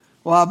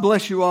Well, I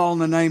bless you all in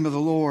the name of the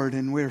Lord,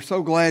 and we're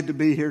so glad to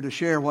be here to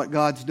share what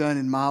God's done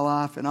in my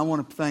life. And I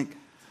want to thank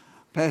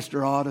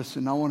Pastor Otis,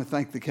 and I want to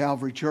thank the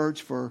Calvary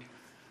Church for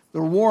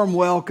their warm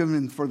welcome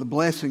and for the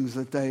blessings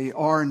that they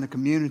are in the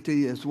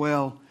community as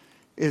well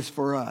as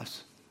for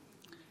us.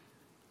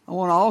 I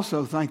want to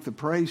also thank the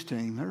praise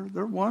team.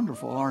 They're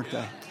wonderful, aren't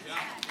they?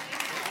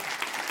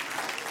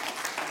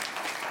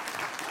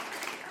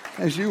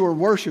 As you were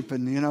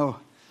worshiping,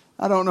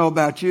 I don't know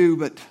about you,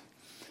 but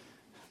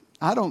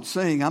I don't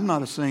sing. I'm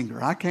not a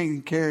singer. I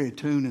can't carry a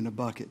tune in a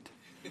bucket.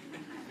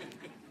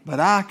 But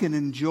I can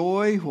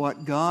enjoy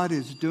what God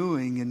is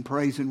doing in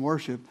praise and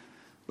worship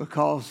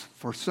because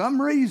for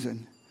some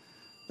reason,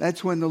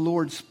 that's when the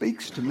Lord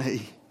speaks to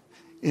me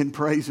in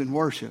praise and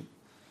worship.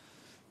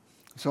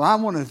 So I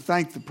want to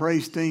thank the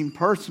praise team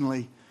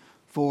personally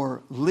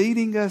for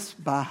leading us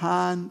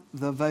behind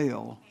the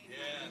veil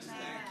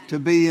to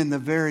be in the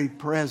very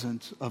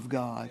presence of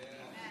God.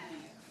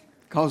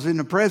 Because in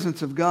the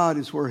presence of God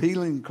is where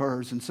healing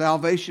occurs and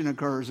salvation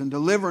occurs and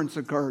deliverance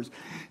occurs.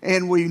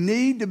 And we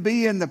need to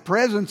be in the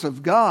presence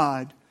of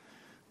God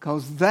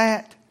because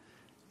that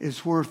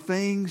is where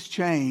things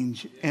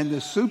change and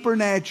the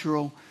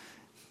supernatural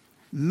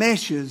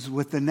meshes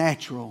with the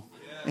natural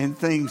and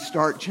things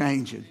start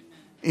changing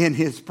in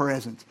His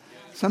presence.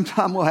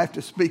 Sometime we'll have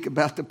to speak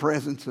about the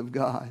presence of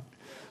God.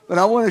 But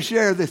I want to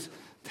share this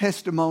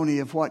testimony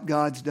of what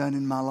God's done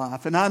in my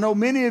life. And I know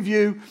many of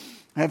you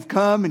have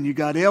come and you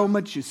got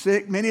ailments, you're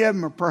sick. Many of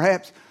them are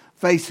perhaps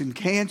facing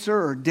cancer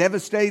or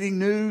devastating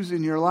news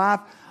in your life.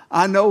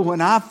 I know when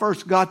I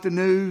first got the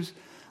news,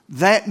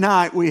 that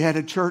night we had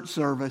a church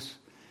service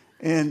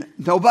and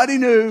nobody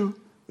knew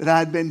that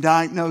I'd been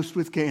diagnosed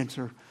with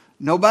cancer.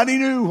 Nobody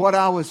knew what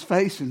I was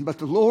facing, but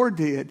the Lord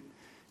did.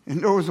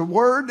 And there was a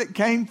word that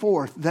came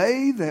forth.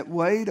 They that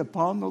wait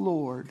upon the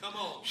Lord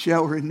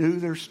shall renew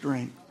their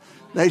strength.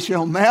 They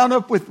shall mount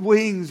up with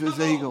wings as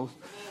eagles.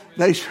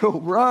 They shall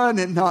run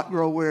and not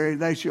grow weary.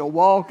 They shall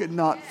walk and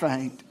not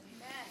faint.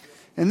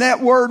 And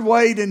that word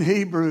wait in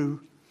Hebrew,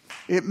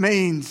 it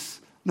means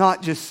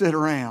not just sit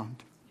around.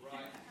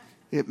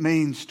 It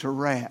means to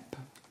wrap.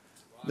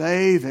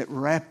 They that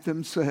wrap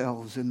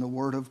themselves in the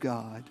Word of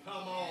God.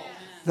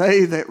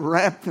 They that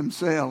wrap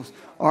themselves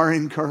are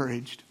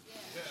encouraged.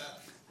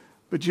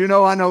 But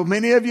I know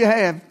many of you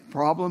have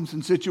problems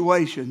and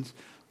situations,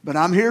 but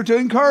I'm here to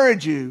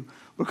encourage you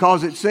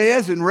because it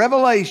says in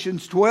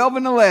Revelations 12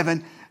 and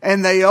 11,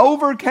 and they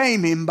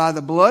overcame him by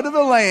the blood of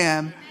the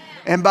Lamb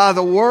and by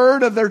the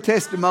word of their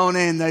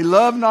testimony, and they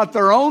loved not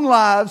their own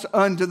lives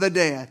unto the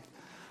death.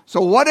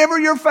 So whatever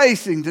you're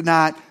facing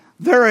tonight,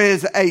 there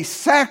is a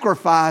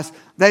sacrifice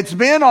that's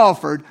been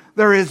offered.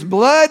 There is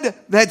blood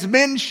that's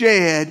been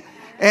shed.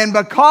 And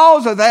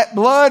because of that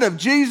blood of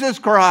Jesus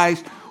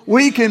Christ,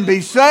 we can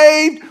be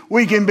saved,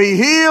 we can be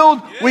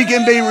healed, we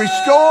can be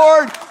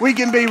restored, we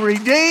can be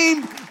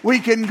redeemed. We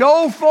can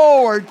go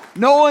forward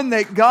knowing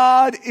that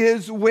God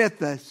is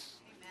with us.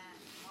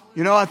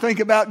 I think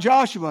about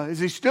Joshua as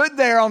he stood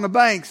there on the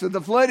banks of the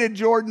flooded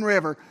Jordan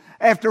River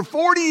after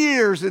 40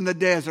 years in the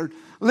desert,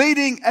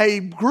 leading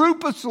a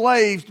group of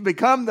slaves to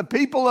become the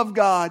people of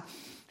God.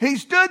 He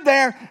stood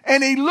there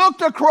and he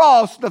looked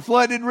across the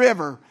flooded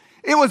river.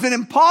 It was an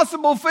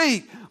impossible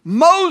feat.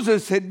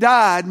 Moses had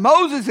died.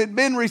 Moses had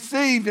been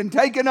received and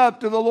taken up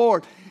to the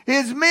Lord.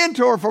 His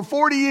mentor for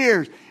 40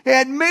 years. He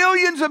had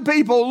millions of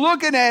people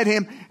looking at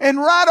him. And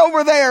right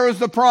over there is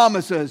the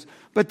promises.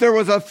 But there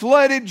was a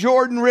flooded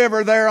Jordan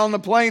River there on the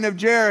plain of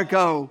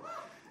Jericho.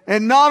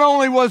 And not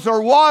only was there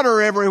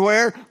water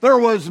everywhere, there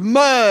was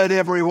mud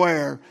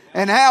everywhere.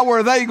 And how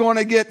were they going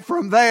to get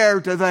from there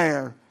to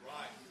there?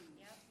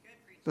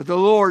 But the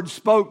Lord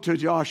spoke to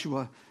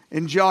Joshua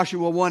in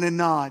Joshua 1 and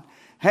 9.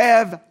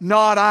 Have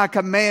not I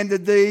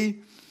commanded thee?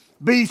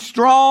 Be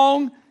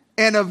strong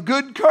and of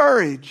good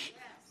courage.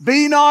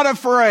 Be not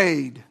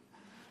afraid,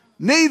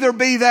 neither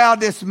be thou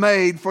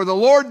dismayed, for the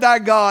Lord thy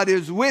God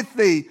is with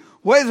thee,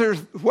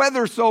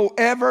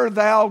 whithersoever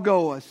thou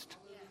goest.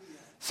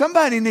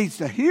 Somebody needs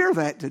to hear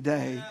that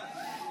today.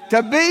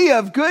 To be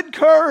of good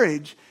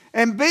courage,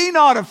 and be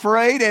not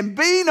afraid, and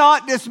be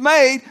not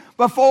dismayed,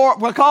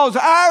 because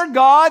our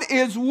God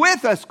is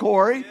with us,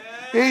 Corey.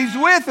 He's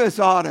with us,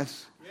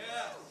 Otis.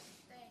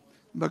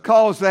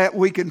 Because that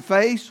we can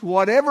face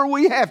whatever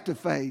we have to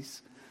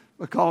face,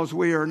 because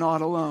we are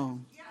not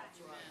alone.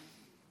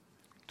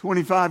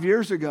 25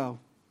 years ago,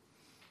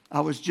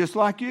 I was just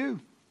like you.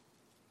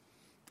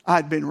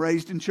 I'd been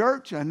raised in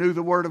church. I knew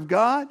the Word of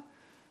God.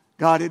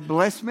 God had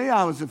blessed me.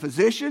 I was a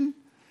physician.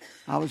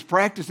 I was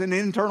practicing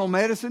internal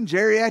medicine,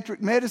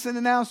 geriatric medicine,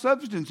 and now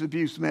substance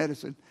abuse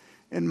medicine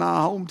in my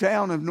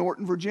hometown of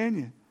Norton,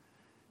 Virginia.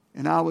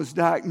 And I was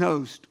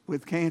diagnosed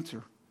with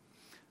cancer.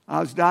 I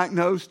was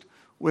diagnosed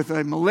with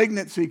a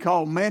malignancy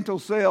called mantle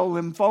cell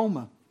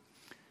lymphoma.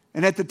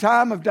 And at the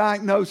time of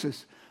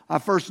diagnosis, I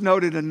first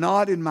noted a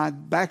knot in my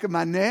back of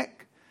my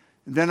neck.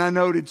 And then I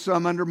noted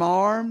some under my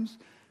arms.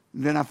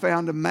 And then I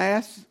found a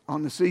mass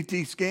on the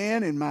CT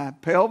scan in my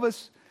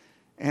pelvis.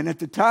 And at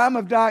the time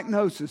of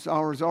diagnosis, I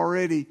was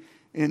already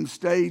in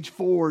stage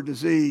 4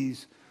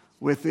 disease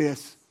with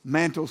this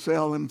mantle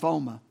cell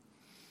lymphoma.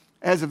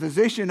 As a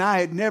physician, I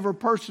had never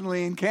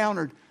personally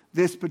encountered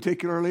this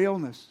particular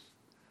illness.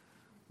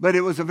 But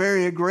it was a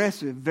very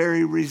aggressive,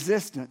 very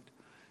resistant.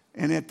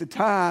 And at the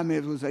time,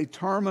 it was a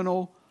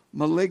terminal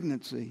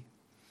malignancy.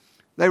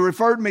 They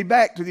referred me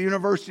back to the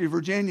University of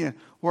Virginia,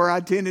 where I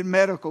attended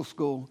medical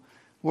school,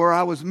 where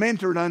I was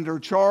mentored under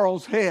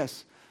Charles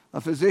Hess,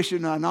 a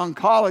physician, an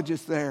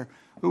oncologist there,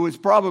 who was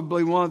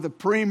probably one of the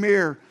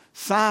premier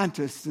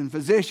scientists and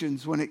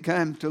physicians when it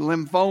came to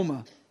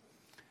lymphoma.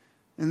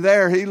 And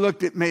there he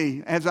looked at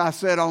me as I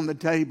sat on the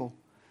table.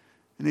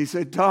 And he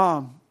said,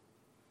 Tom,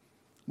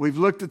 we've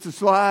looked at the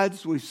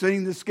slides, we've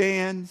seen the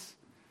scans,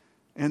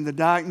 and the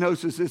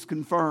diagnosis is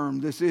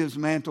confirmed. This is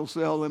mantle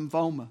cell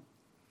lymphoma.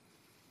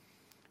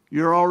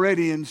 You're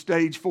already in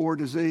stage 4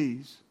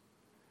 disease.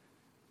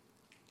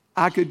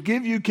 I could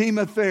give you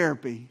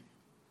chemotherapy,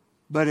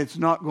 but it's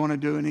not going to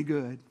do any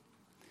good.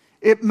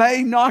 It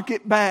may knock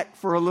it back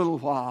for a little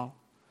while,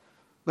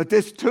 but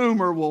this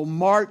tumor will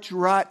march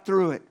right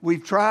through it.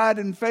 We've tried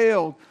and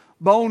failed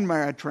bone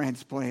marrow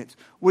transplants.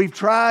 We've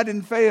tried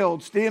and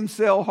failed stem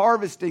cell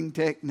harvesting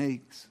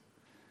techniques.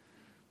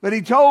 But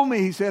he told me,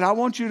 he said, I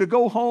want you to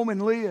go home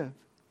and live.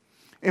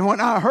 And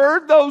when I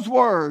heard those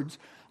words,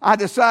 I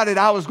decided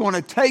I was going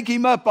to take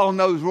him up on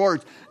those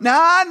words. Now,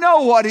 I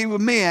know what he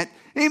meant.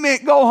 He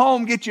meant go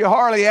home, get your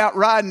Harley out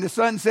riding the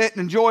sunset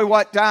and enjoy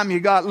what time you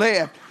got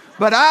left.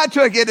 But I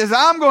took it as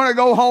I'm going to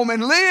go home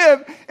and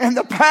live in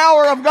the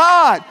power of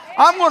God.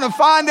 I'm going to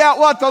find out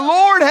what the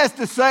Lord has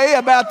to say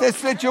about this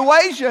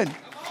situation.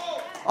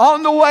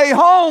 On the way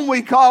home,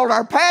 we called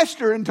our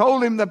pastor and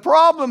told him the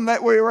problem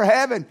that we were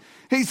having.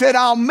 He said,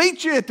 I'll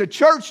meet you at the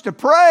church to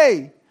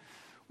pray.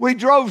 We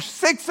drove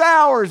 6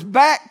 hours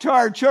back to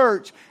our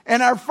church,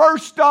 and our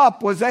first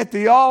stop was at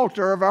the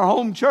altar of our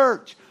home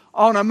church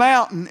on a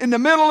mountain in the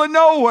middle of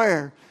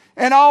nowhere.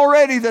 And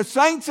already the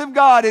saints of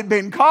God had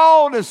been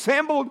called,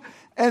 assembled,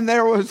 and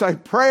there was a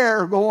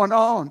prayer going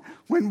on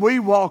when we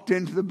walked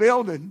into the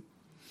building.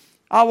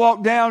 I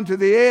walked down to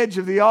the edge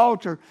of the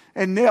altar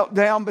and knelt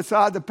down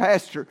beside the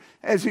pastor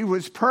as he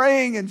was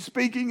praying and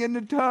speaking in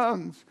the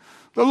tongues.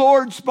 The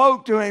Lord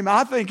spoke to him.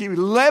 I think he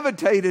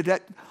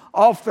levitated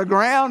off the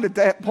ground at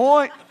that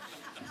point.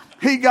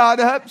 He got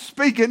up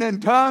speaking in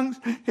tongues.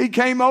 He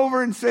came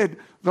over and said,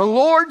 the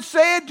Lord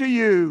said to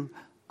you,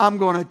 I'm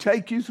going to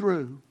take you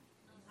through.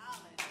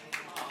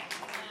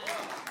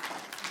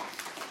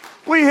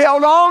 We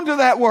held on to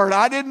that word.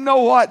 I didn't know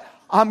what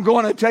I'm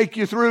going to take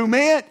you through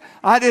meant.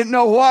 I didn't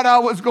know what I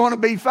was going to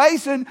be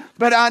facing,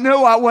 but I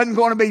knew I wasn't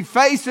going to be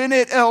facing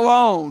it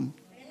alone.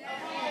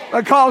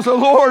 Because the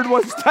Lord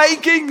was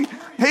taking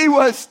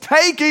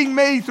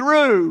me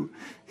through.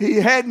 He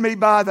had me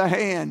by the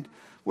hand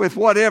with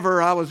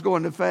whatever I was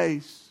going to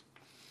face.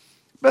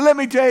 But let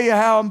me tell you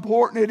how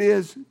important it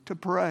is to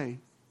pray.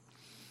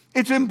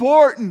 It's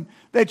important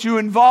that you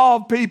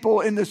involve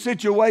people in the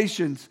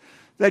situations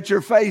that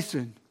you're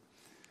facing.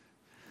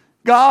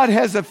 God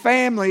has a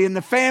family, and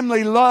the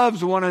family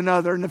loves one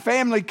another, and the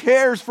family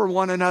cares for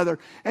one another,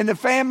 and the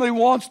family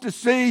wants to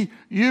see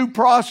you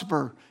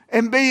prosper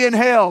and be in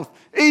health,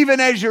 even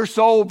as your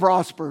soul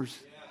prospers.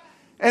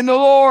 And the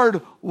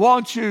Lord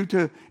wants you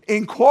to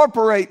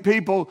incorporate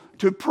people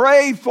to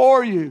pray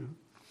for you.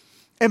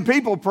 And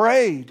people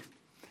prayed.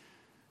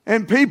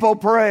 And people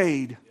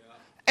prayed.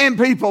 And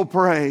people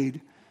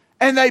prayed.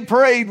 And they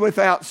prayed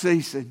without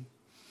ceasing.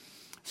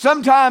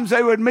 Sometimes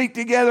they would meet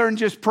together and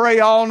just pray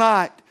all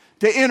night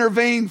to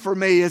intervene for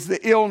me as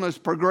the illness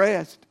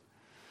progressed.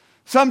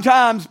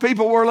 Sometimes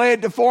people were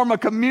led to form a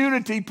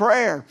community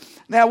prayer.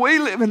 Now, we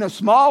live in a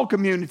small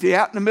community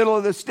out in the middle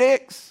of the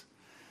sticks.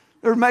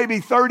 There may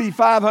be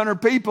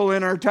 3,500 people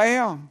in our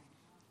town.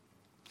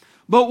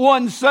 But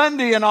one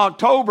Sunday in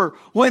October,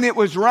 when it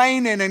was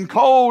raining and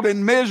cold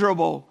and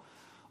miserable,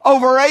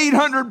 over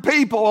 800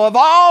 people of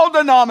all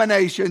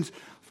denominations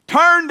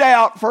turned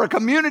out for a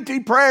community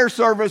prayer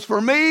service for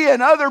me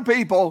and other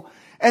people,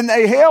 and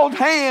they held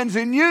hands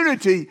in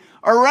unity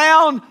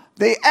around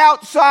the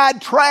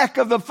outside track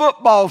of the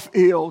football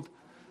field,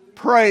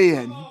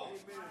 praying.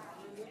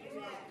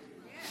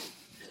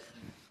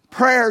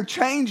 Prayer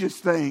changes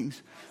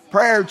things.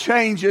 Prayer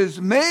changes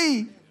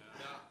me.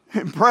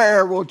 And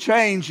prayer will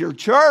change your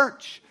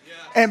church.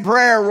 And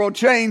prayer will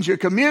change your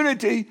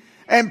community.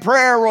 And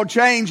prayer will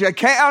change a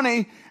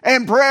county.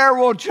 And prayer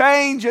will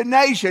change a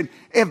nation.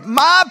 If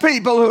my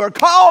people who are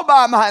called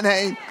by my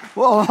name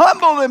will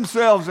humble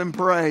themselves and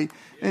pray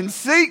and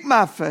seek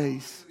my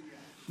face,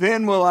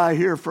 then will I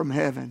hear from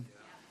heaven,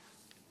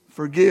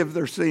 forgive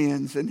their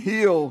sins, and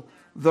heal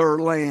their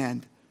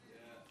land,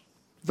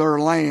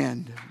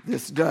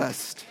 this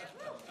dust.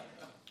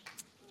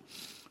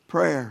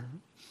 Prayer.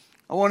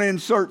 I want to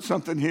insert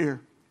something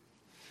here.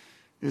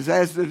 Is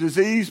as the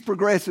disease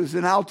progresses,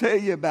 and I'll tell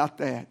you about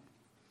that.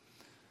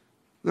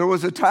 There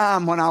was a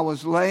time when I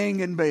was laying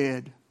in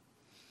bed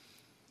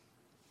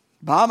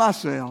by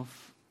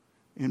myself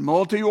in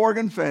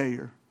multi-organ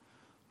failure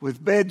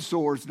with bed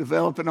sores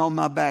developing on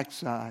my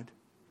backside.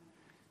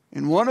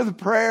 And one of the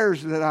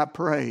prayers that I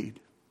prayed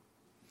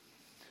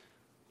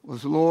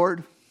was,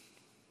 Lord,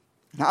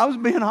 and I was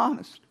being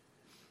honest.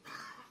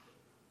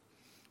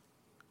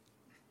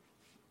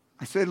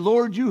 I said,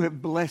 Lord, you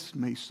have blessed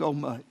me so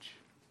much.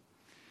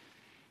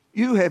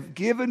 You have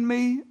given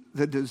me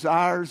the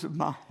desires of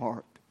my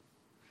heart.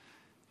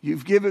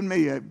 You've given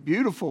me a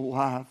beautiful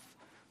wife,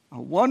 a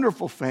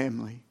wonderful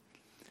family.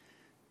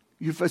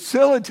 You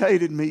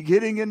facilitated me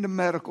getting into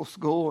medical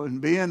school and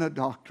being a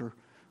doctor,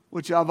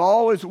 which I've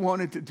always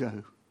wanted to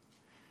do.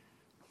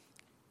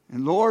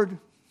 And Lord,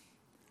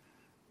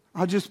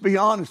 I'll just be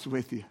honest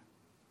with you.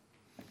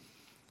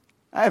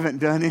 I haven't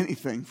done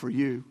anything for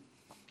you.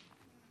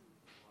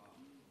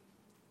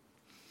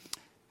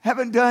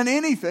 Haven't done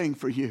anything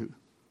for you.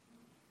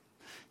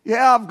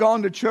 Yeah, I've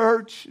gone to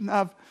church and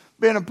I've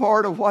been a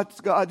part of what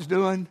God's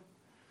doing.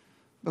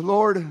 But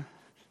Lord,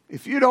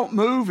 if you don't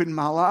move in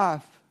my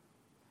life,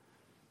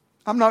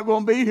 I'm not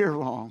going to be here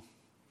long.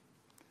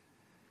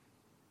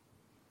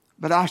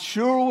 But I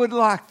sure would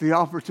like the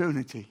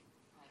opportunity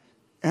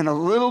and a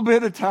little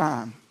bit of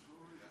time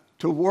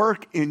to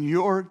work in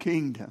your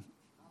kingdom.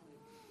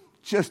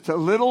 Just a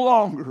little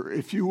longer,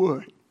 if you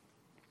would.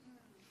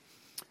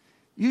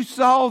 You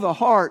saw the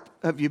heart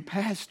of your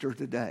pastor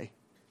today.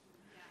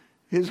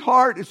 His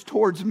heart is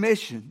towards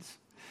missions.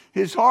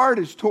 His heart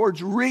is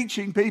towards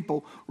reaching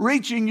people,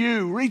 reaching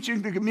you,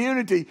 reaching the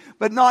community,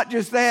 but not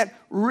just that,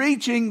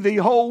 reaching the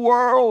whole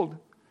world.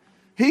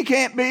 He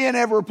can't be in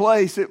every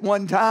place at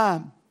one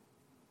time,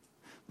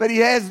 but he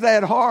has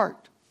that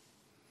heart.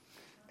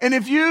 And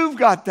if you've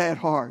got that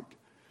heart,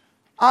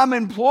 I'm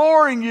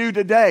imploring you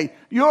today,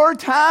 your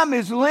time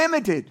is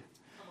limited.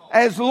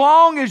 As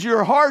long as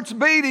your heart's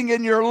beating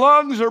and your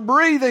lungs are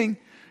breathing,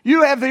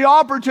 you have the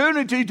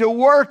opportunity to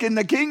work in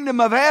the kingdom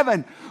of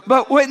heaven.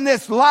 But when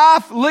this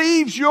life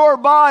leaves your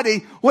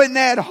body, when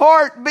that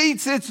heart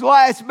beats its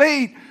last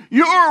beat,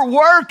 your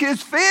work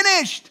is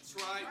finished. That's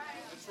right.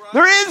 That's right.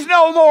 There is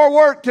no more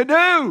work to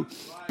do.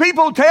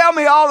 People tell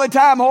me all the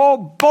time, oh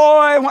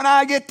boy, when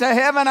I get to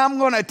heaven, I'm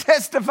going to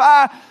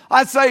testify.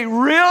 I say,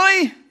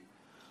 really?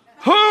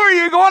 Who are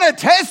you going to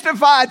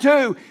testify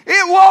to?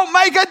 It won't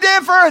make a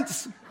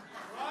difference.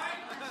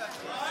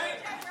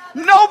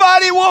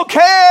 Nobody will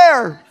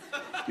care.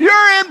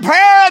 You're in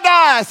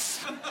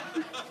paradise.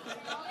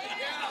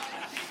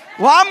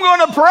 Well, I'm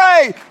going to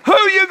pray. Who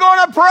are you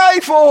going to pray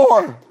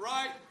for?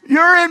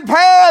 You're in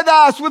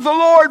paradise with the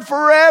Lord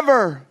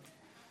forever.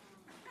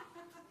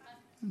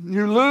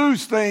 You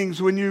lose things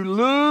when you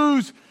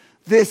lose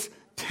this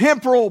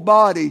temporal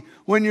body.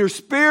 When your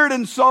spirit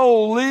and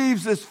soul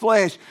leaves this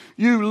flesh,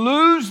 you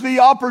lose the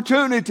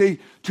opportunity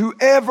to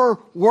ever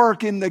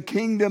work in the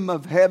kingdom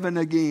of heaven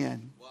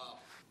again.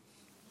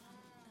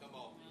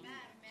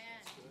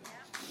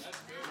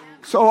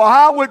 So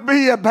I would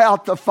be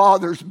about the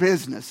Father's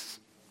business.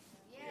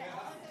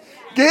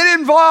 Get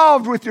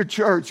involved with your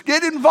church.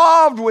 Get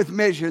involved with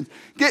missions.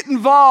 Get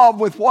involved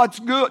with what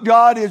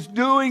God is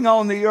doing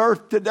on the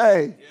earth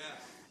today.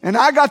 And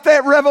I got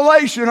that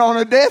revelation on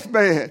a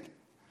deathbed.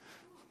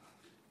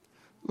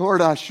 Lord,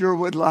 I sure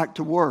would like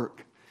to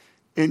work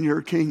in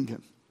your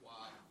kingdom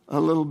a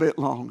little bit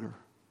longer.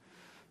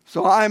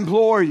 So I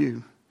implore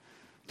you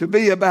to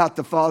be about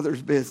the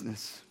Father's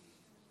business.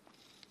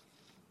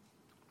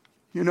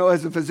 You know,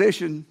 as a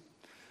physician,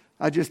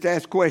 I just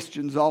ask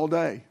questions all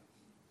day.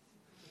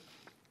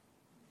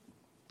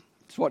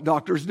 It's what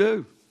doctors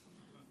do.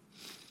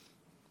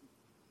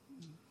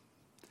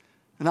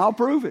 And I'll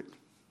prove it.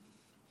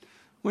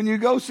 When you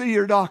go see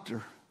your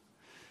doctor,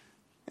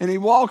 and he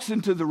walks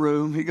into the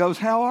room, he goes,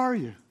 how are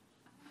you?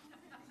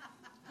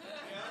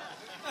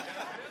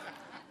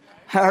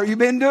 How have you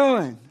been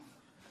doing?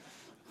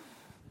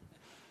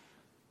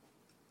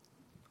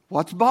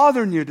 What's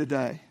bothering you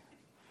today?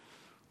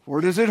 Where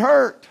does it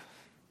hurt?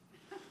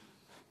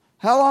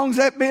 How long's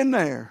that been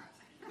there?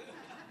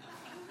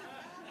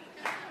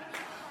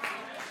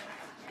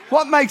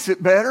 What makes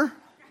it better?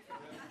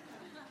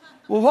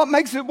 Well, what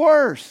makes it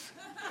worse?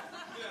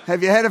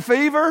 Have you had a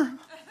fever?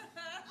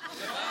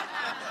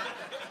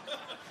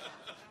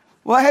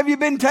 Well, have you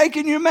been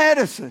taking your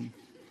medicine?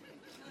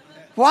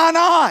 Why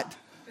not?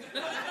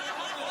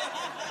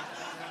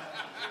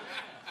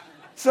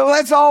 So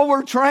that's all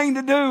we're trained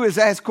to do is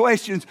ask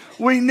questions.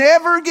 We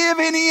never give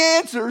any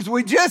answers.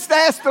 We just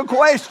ask the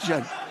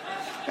question.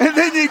 And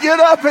then you get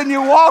up and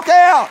you walk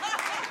out.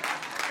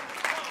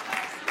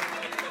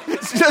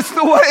 It's just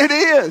the way it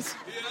is.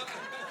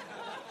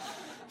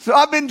 So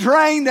I've been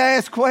trained to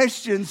ask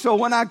questions. So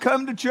when I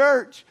come to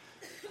church,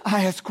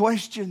 I ask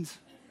questions.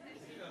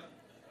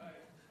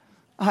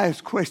 I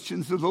ask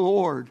questions of the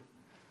Lord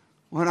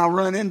when I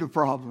run into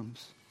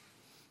problems.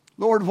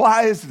 Lord,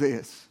 why is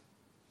this?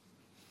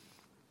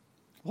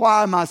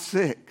 Why am I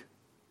sick?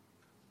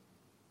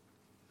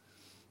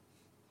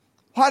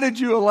 Why did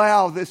you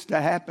allow this to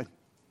happen?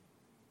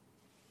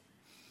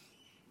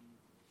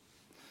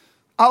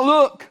 I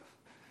look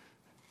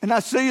and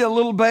I see a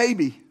little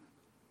baby.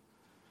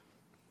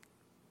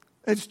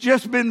 It's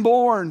just been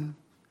born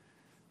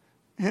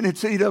and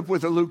it's eaten up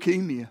with a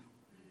leukemia.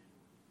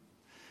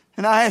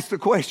 And I ask the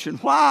question,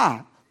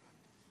 why?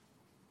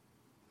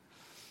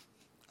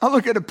 I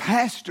look at a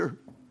pastor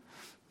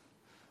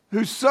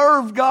who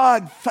served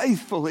God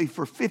faithfully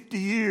for 50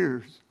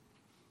 years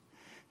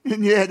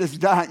and yet is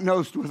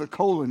diagnosed with a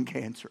colon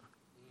cancer.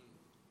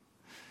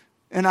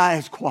 And I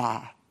ask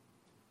why.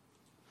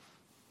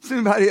 Does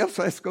anybody else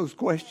ask those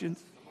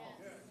questions?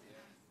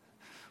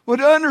 Well,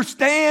 to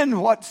understand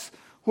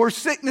where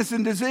sickness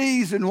and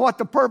disease and what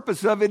the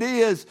purpose of it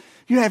is,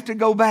 you have to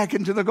go back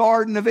into the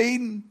Garden of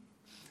Eden,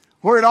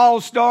 where it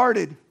all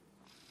started.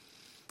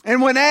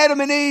 And when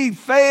Adam and Eve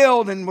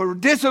failed and were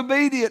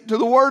disobedient to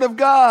the Word of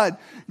God,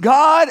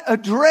 God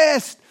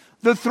addressed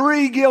the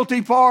three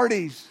guilty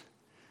parties.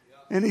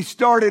 And He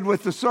started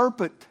with the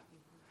serpent,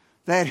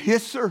 that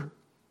hisser,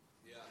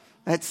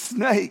 that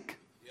snake.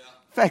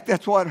 In fact,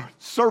 that's what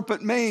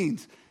serpent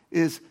means,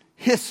 is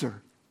hisser.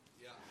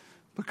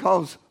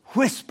 Because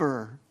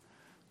whisperer,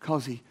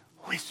 because he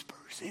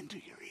whispers into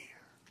your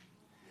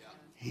ear.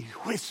 He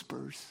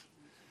whispers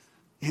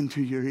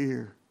into your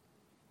ear.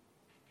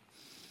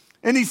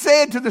 And He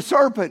said to the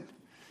serpent,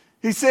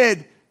 He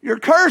said, you're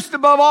cursed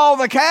above all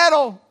the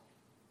cattle.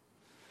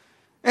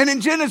 And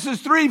in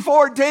Genesis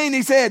 3:14,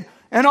 He said,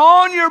 and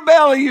on your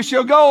belly you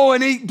shall go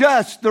and eat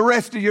dust the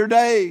rest of your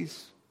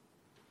days.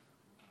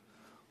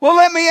 Well,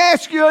 let me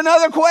ask you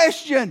another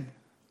question.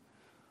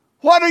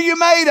 What are you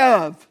made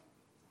of?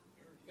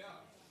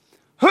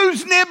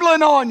 Who's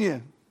nibbling on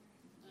you?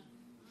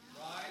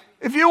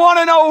 If you want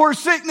to know where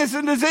sickness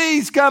and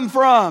disease come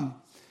from,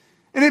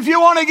 and if you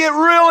want to get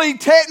really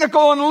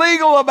technical and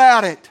legal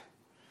about it,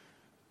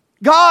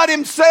 God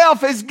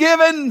Himself has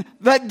given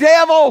the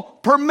devil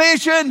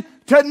permission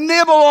to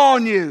nibble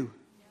on you.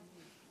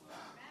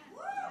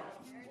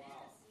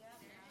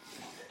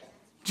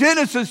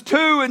 Genesis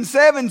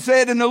 2:7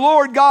 said, and the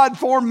Lord God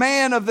formed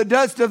man of the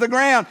dust of the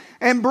ground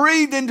and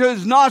breathed into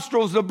his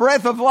nostrils the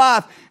breath of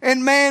life,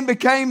 and man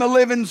became a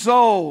living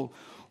soul.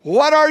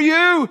 What are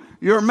you?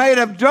 You're made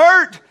of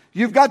dirt.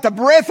 You've got the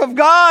breath of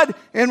God,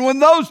 and when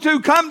those two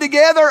come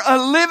together, a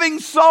living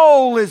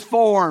soul is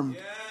formed.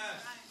 Yes.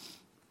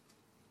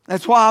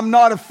 That's why I'm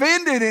not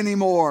offended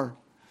anymore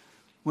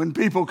when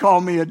people call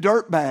me a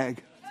dirtbag.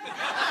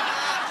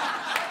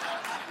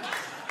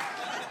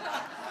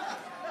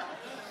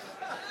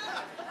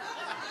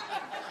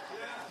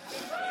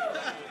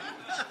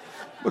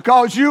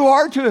 Because you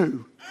are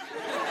too.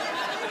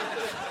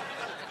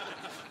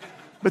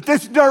 But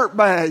this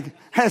dirtbag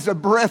has a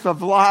breath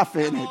of life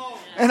in it.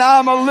 And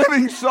I'm a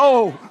living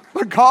soul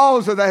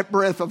because of that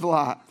breath of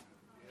life.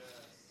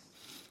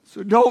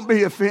 So don't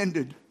be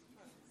offended.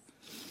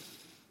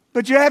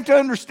 But you have to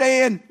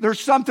understand there's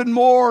something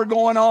more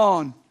going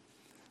on.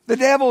 The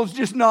devil's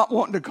just not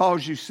wanting to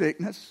cause you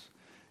sickness.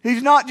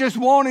 He's not just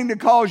wanting to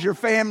cause your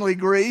family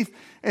grief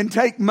and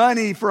take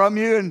money from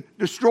you and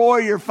destroy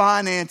your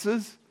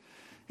finances.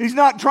 He's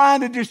not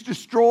trying to just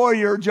destroy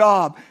your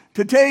job.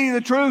 To tell you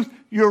the truth,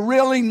 you're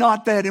really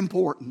not that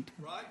important.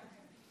 Right.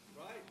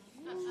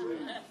 That's true.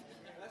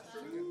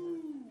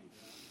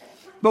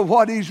 But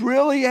what he's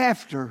really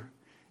after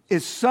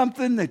is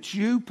something that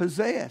you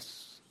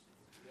possess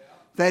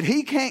that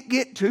he can't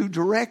get to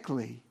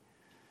directly.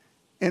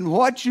 And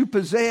what you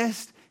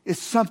possess is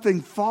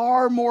something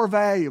far more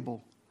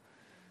valuable.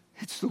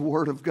 It's the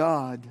Word of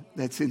God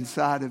that's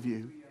inside of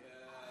you.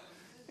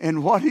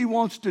 And what he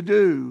wants to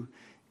do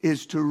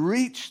is to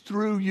reach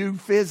through you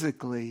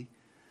physically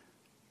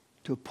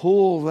to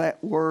pull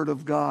that Word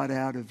of God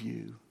out of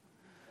you.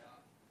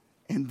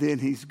 And then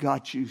He's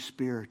got you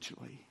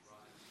spiritually.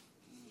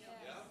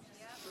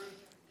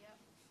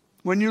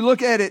 When you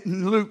look at it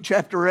in Luke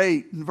chapter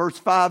 8, and verse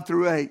 5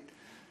 through 8,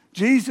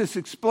 Jesus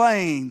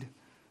explained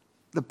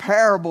the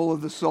parable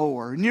of the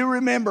sower. And you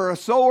remember a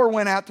sower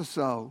went out to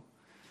sow.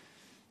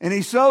 And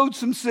he sowed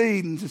some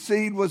seed, and the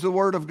seed was the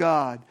Word of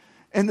God.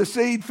 And the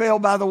seed fell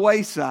by the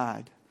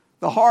wayside,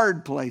 the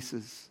hard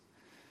places.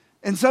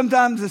 And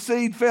sometimes the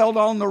seed fell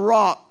on the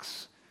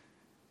rocks.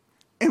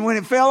 And when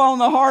it fell on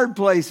the hard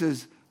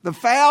places, the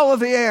fowl of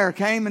the air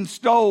came and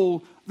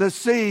stole the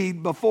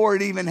seed before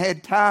it even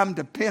had time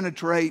to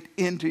penetrate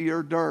into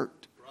your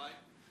dirt. Right.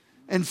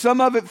 And some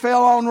of it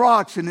fell on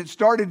rocks and it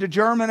started to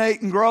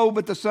germinate and grow,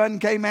 but the sun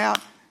came out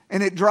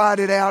and it dried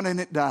it out and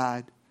it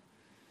died.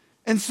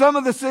 And some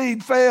of the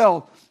seed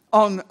fell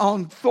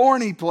on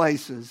thorny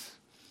places.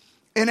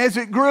 And as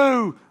it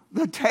grew,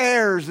 the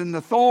tares and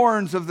the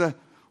thorns of the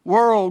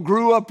world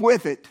grew up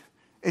with it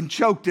and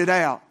choked it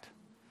out.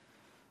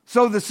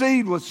 So the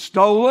seed was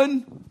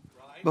stolen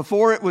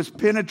before it was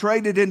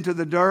penetrated into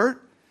the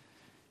dirt.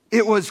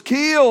 It was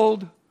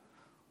killed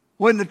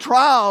when the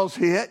trials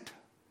hit.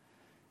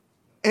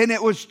 And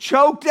it was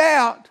choked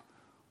out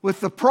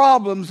with the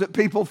problems that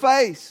people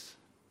face.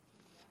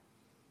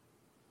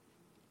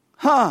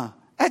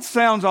 That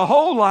sounds a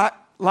whole lot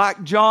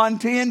like John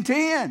 10:10.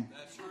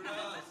 That sure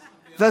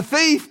does. The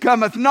thief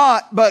cometh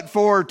not but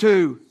for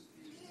to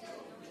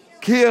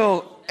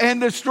kill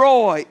and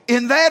destroy.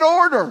 In that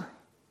order.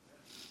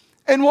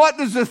 And what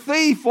does the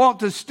thief want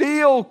to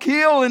steal,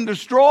 kill, and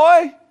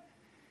destroy?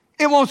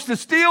 It wants to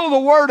steal the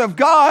Word of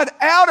God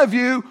out of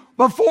you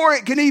before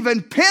it can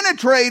even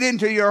penetrate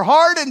into your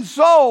heart and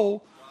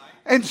soul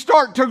and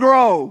start to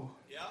grow.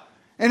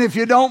 And if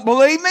you don't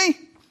believe me,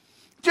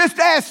 just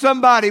ask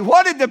somebody,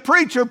 what did the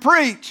preacher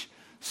preach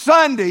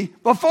Sunday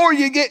before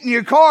you get in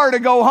your car to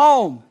go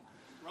home?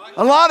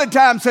 A lot of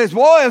times says,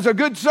 boy, it was a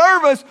good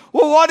service.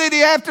 Well, what did he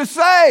have to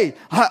say?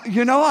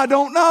 I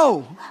don't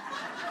know.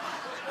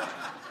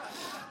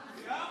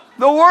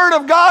 The Word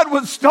of God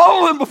was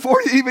stolen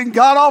before you even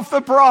got off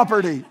the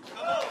property.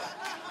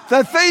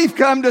 The thief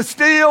come to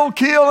steal,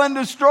 kill, and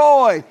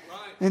destroy.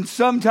 And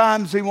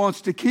sometimes he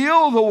wants to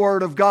kill the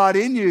Word of God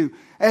in you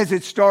as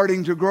it's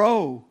starting to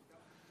grow.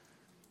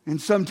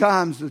 And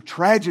sometimes the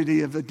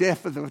tragedy of the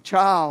death of a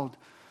child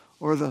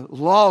or the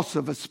loss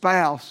of a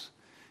spouse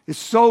is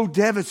so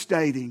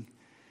devastating.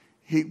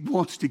 He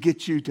wants to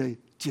get you to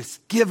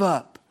just give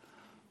up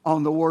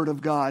on the Word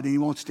of God. And he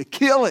wants to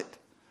kill it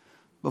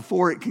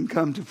before it can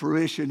come to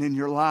fruition in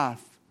your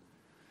life.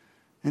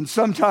 And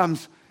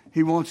sometimes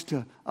he wants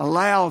to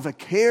allow the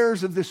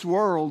cares of this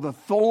world, the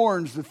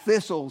thorns, the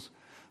thistles,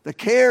 the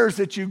cares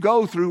that you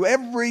go through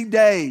every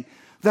day,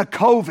 the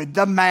COVID,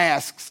 the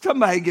masks, to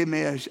make him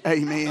ish.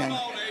 Amen.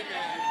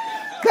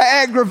 The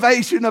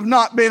aggravation of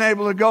not being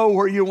able to go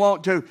where you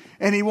want to.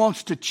 And he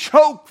wants to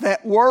choke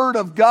that Word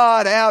of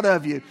God out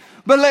of you.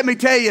 But let me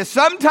tell you,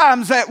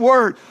 sometimes that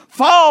Word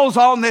falls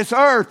on this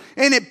earth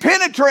and it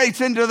penetrates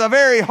into the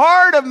very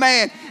heart of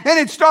man and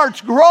it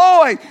starts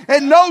growing,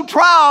 and no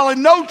trial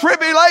and no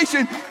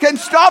tribulation can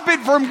stop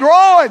it from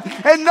growing,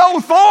 and no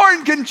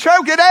thorn can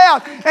choke it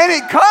out, and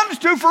it comes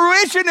to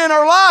fruition in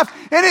our life,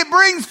 and it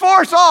brings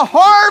forth a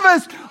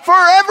harvest for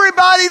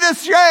everybody to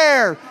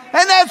share.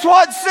 And that's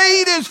what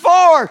seed is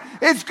for.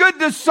 It's good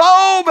to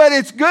sow, but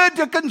it's good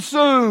to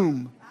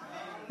consume,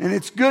 and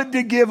it's good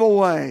to give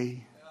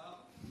away.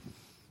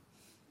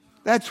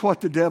 That's what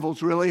the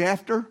devil's really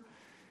after.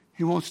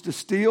 He wants to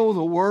steal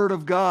the Word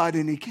of God,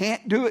 and he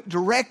can't do it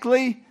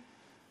directly,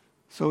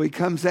 so he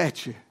comes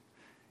at you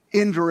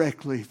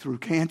indirectly through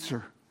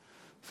cancer,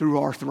 through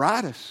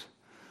arthritis,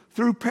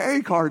 through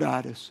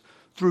pericarditis,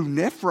 through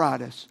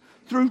nephritis,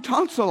 through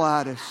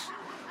tonsillitis,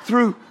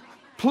 through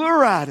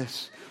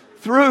pleuritis,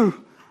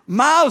 through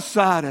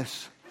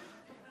myositis,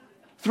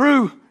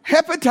 through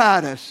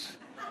hepatitis,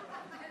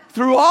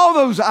 through all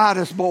those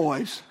itis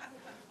boys.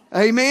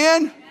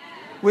 Amen?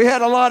 We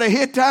had a lot of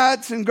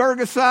Hittites and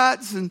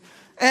Girgasites and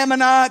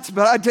Ammonites,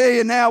 but I tell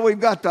you now we've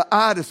got the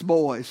itis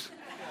boys.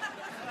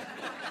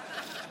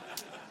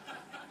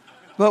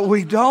 But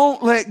we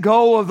don't let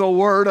go of the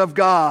Word of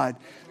God.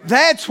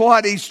 That's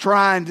what he's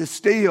trying to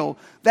steal.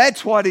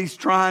 That's what he's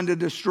trying to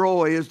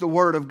destroy, is the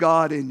Word of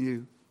God in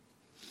you.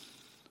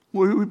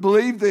 We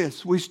believe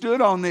this. We stood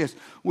on this.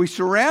 We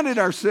surrounded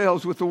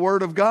ourselves with the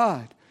Word of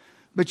God.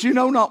 But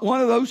not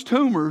one of those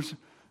tumors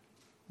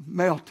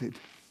melted.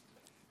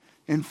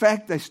 In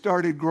fact, they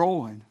started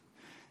growing.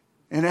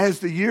 And as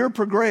the year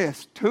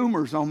progressed,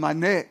 tumors on my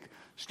neck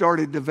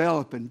started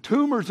developing.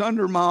 Tumors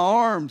under my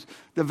arms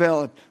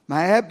developed.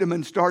 My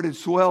abdomen started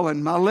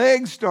swelling. My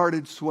legs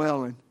started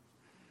swelling.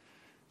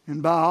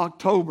 And by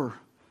October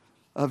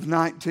of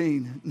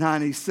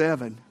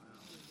 1997,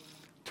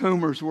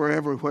 tumors were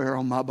everywhere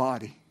on my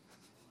body.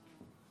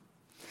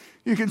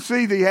 You can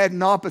see the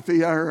adenopathy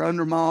there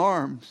under my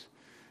arms.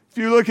 If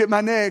you look at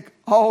my neck,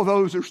 all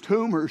those are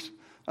tumors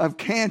of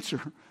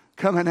cancer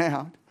coming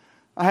out.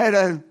 I had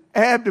an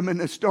abdomen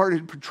that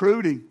started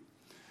protruding.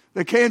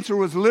 The cancer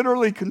was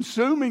literally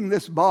consuming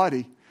this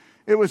body.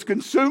 It was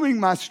consuming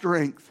my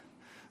strength.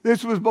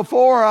 This was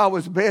before I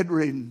was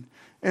bedridden,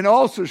 and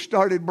ulcers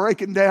started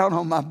breaking down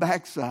on my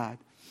backside.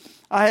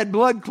 I had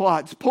blood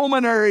clots,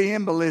 pulmonary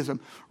embolism,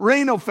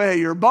 renal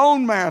failure,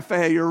 bone marrow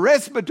failure,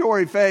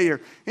 respiratory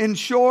failure. In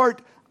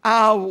short,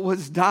 I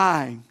was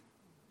dying.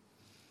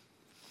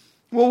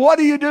 Well, what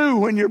do you do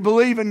when you're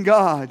believing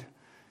God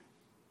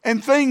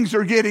and things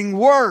are getting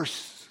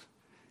worse,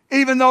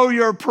 even though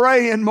you're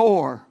praying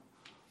more?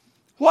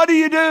 What do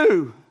you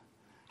do?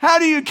 How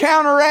do you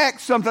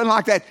counteract something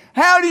like that?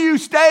 How do you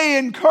stay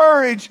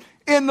encouraged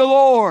in the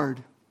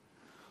Lord?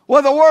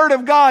 Well, the Word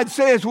of God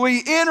says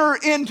we enter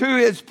into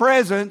His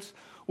presence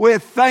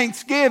with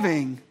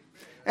thanksgiving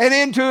and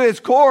into His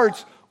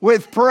courts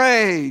with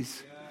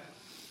praise.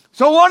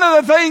 So one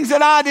of the things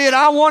that I did,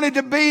 I wanted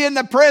to be in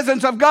the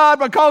presence of God,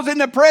 because in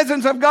the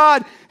presence of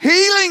God,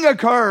 healing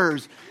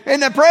occurs.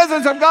 In the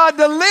presence of God,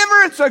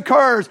 deliverance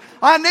occurs.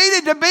 I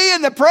needed to be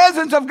in the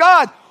presence of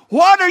God.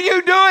 What are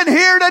you doing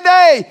here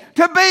today?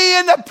 To be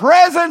in the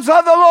presence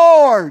of the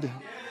Lord.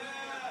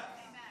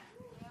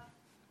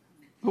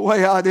 The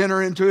way I'd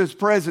enter into His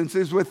presence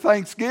is with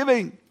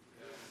thanksgiving.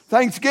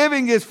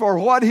 Thanksgiving is for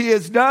what He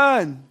has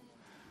done.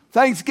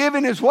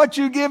 Thanksgiving is what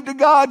you give to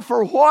God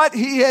for what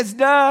He has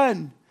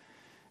done.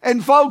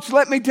 And folks,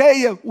 let me tell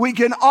you, we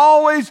can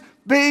always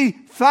be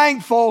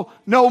thankful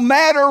no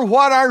matter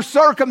what our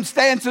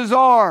circumstances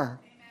are.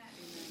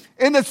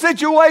 In the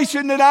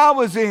situation that I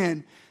was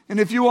in, and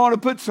if you want to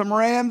put some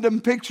random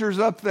pictures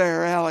up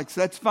there, Alex,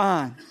 that's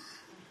fine.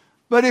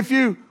 But if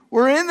you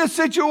were in the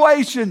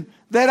situation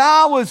that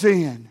I was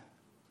in,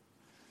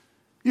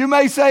 you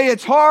may say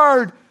it's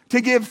hard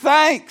to give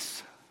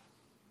thanks.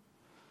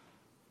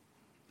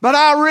 But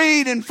I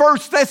read in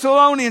 1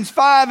 Thessalonians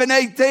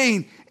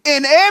 5:18,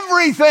 in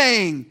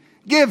everything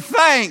give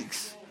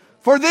thanks,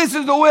 for this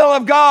is the will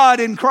of God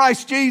in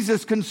Christ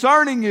Jesus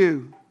concerning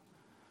you.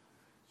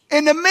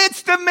 In the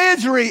midst of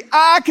misery,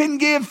 I can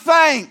give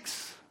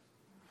thanks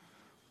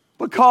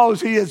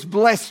because He has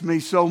blessed me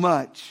so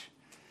much.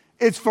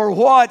 It's for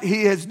what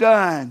He has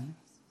done.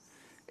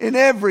 In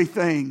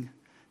everything,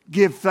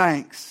 give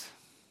thanks.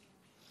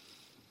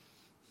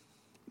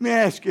 Let me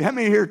ask you, how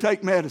many here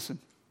take medicine?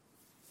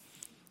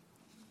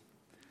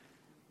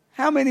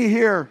 How many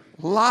here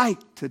like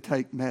to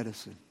take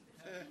medicine?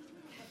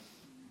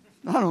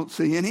 I don't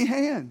see any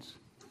hands.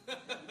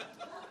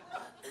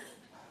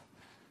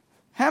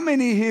 How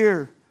many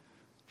here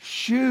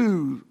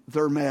chew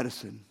their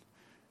medicine?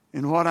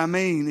 And what I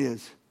mean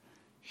is,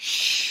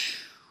 shh.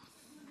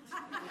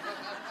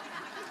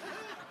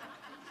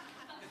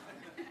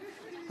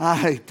 I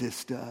hate this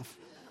stuff.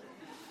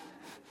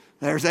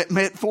 There's that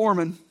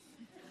metformin.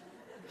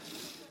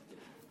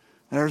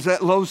 There's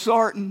that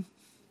losartan.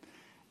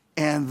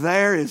 And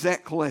there is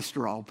that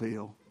cholesterol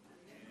pill.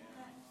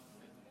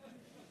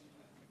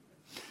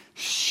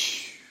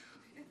 Shh.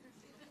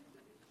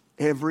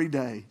 Every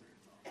day.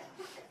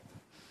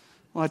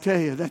 Well, I tell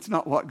you, that's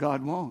not what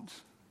God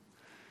wants.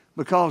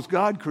 Because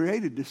God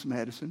created this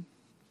medicine.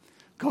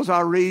 Because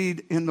I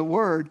read in the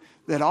Word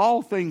that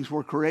all things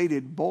were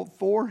created both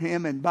for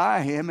Him and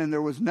by Him, and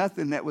there was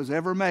nothing that was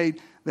ever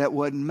made that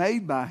wasn't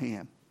made by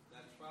Him.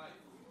 That's right.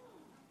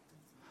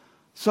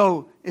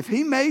 So if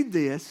He made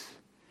this,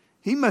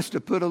 He must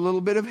have put a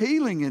little bit of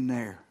healing in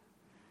there.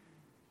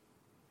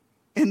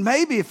 And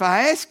maybe if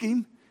I ask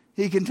Him,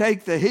 He can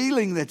take the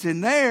healing that's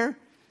in there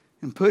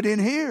and put in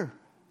here.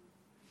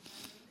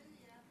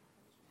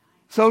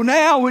 So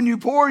now when you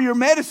pour your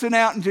medicine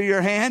out into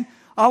your hand,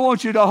 I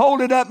want you to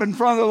hold it up in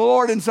front of the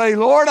Lord and say,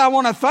 Lord, I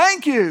want to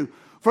thank you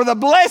for the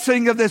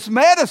blessing of this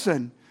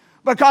medicine.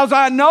 Because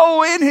I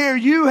know in here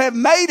you have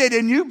made it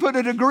and you put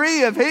a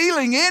degree of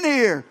healing in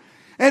here.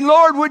 And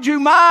Lord, would you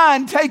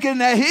mind taking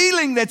the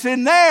healing that's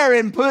in there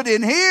and put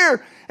in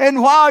here? And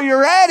while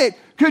you're at it,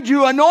 could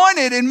you anoint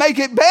it and make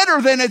it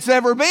better than it's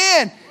ever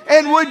been?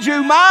 And would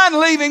you mind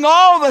leaving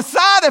all the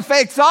side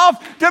effects off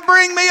to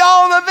bring me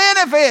all the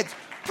benefits?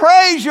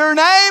 Praise your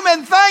name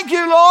and thank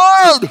you,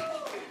 Lord.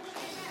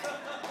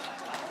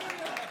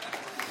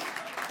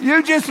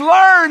 You just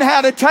learned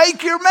how to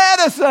take your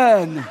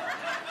medicine.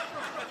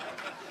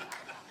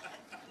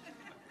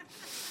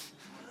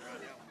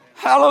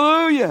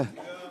 Hallelujah.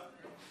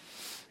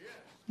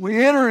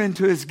 We enter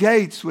into His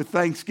gates with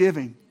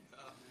thanksgiving.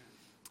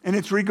 And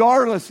it's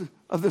regardless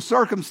of the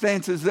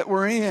circumstances that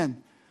we're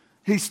in.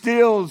 He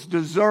still is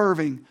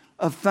deserving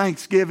of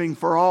thanksgiving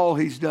for all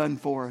He's done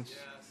for us.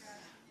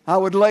 I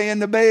would lay in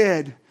the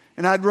bed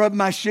and I'd rub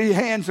my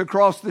hands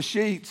across the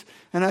sheets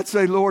and I'd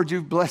say, Lord,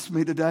 you've blessed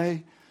me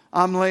today.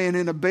 I'm laying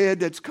in a bed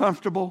that's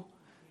comfortable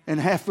and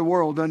half the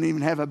world doesn't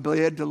even have a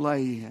bed to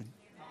lay in.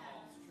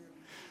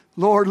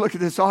 Lord, look at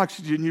this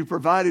oxygen you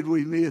provided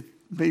me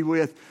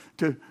with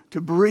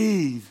to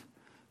breathe.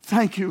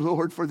 Thank you,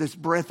 Lord, for this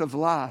breath of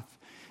life.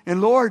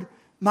 And Lord,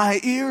 my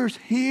ears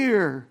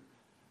hear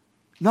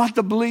not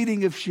the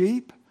bleating of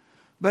sheep,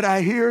 but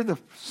I hear the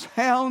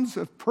sounds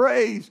of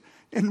praise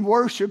and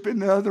worship in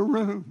the other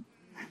room.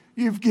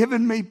 You've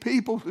given me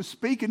people to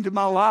speak into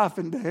my life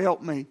and to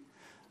help me.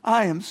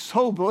 I am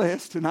so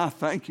blessed and I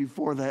thank you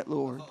for that,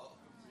 Lord.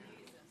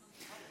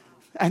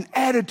 An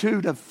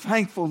attitude of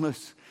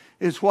thankfulness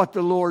is what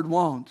the Lord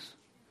wants.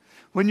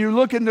 When you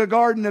look in the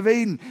Garden of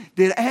Eden,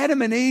 did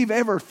Adam and Eve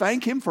ever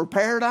thank Him for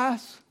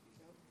paradise?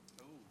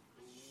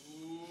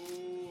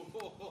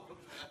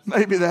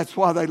 Maybe that's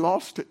why they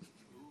lost it.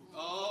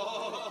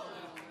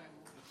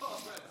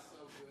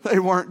 They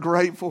weren't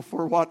grateful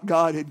for what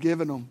God had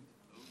given them.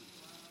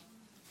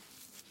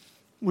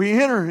 We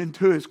enter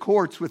into His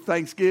courts with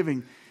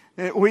thanksgiving.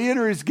 We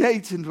enter His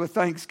gates into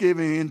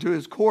thanksgiving, into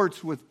His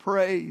courts with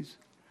praise.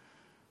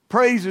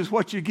 Praise is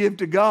what you give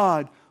to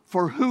God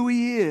for who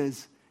He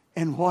is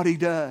and what He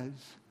does.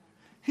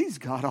 He's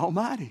God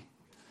Almighty.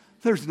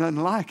 There's none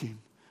like Him.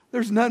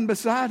 There's none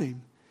beside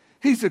Him.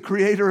 He's the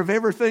creator of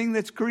everything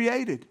that's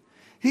created.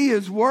 He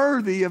is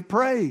worthy of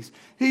praise.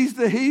 He's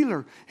the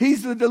healer.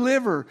 He's the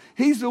deliverer.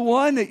 He's the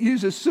one that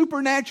uses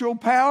supernatural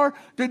power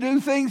to do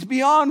things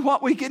beyond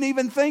what we can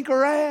even think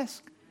or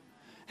ask.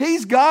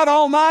 He's God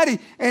Almighty,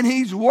 and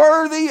He's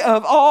worthy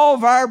of all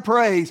of our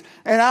praise.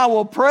 And I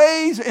will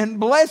praise and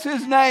bless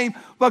His name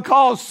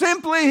because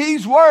simply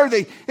He's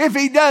worthy. If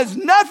He does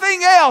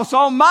nothing else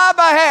on my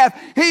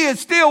behalf, He is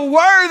still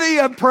worthy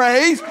of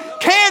praise.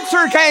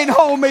 Cancer can't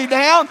hold me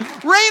down.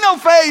 Renal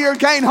failure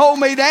can't hold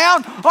me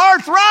down.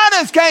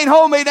 Arthritis can't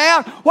hold me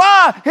down.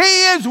 Why? He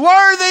is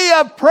worthy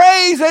of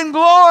praise and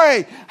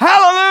glory.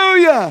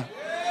 Hallelujah.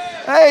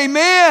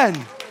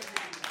 Amen.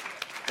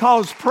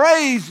 Because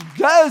praise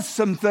does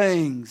some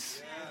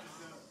things.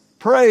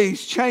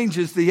 Praise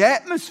changes the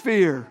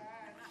atmosphere.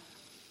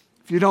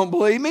 If you don't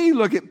believe me,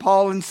 look at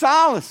Paul and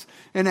Silas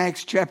in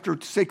Acts chapter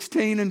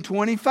 16 and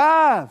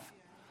 25.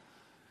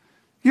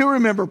 You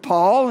remember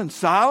Paul and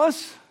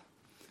Silas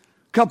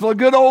Couple of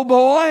good old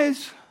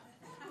boys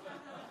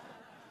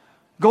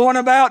going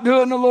about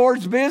doing the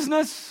Lord's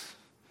business.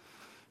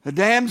 A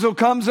damsel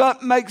comes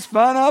up and makes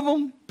fun of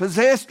them,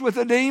 possessed with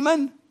a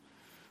demon,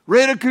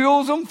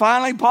 ridicules them.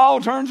 Finally, Paul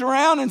turns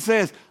around and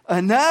says,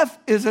 enough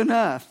is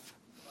enough.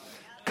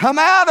 Come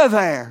out of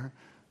there.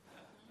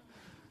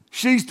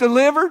 She's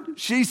delivered.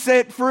 She's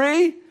set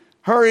free.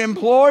 Her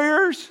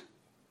employers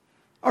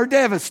are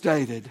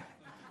devastated.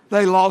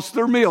 They lost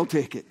their meal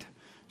ticket.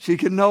 She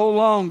can no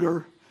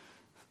longer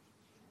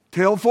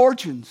tell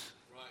fortunes.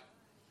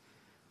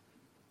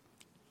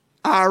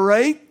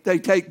 Irate, they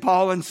take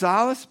Paul and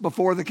Silas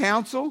before the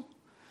council.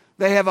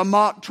 They have a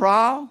mock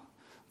trial.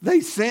 They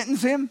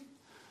sentence him.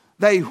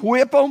 They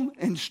whip them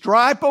and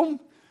stripe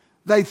them.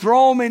 They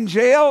throw them in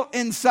jail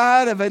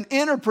inside of an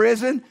inner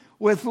prison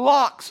with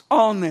locks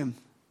on them.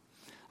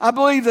 I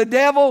believe the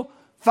devil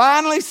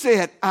finally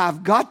said,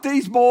 I've got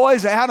these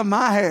boys out of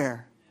my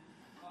hair.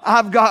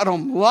 I've got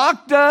them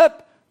locked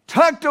up,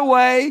 tucked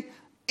away,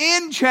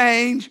 in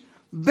chains,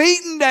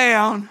 beaten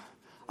down.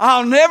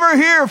 I'll never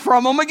hear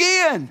from them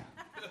again.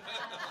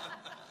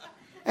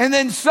 And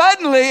then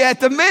suddenly at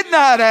the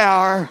midnight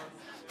hour,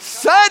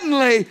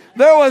 suddenly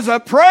there was a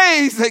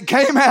praise that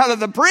came out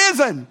of the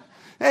prison.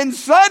 And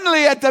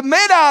suddenly at the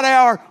midnight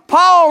hour,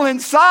 Paul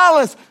and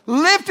Silas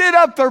lifted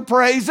up their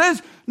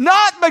praises,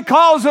 not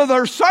because of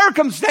their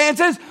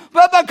circumstances,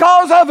 but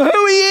because of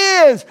who He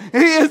is.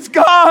 He is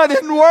God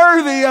and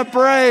worthy of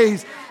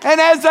praise.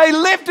 And as they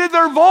lifted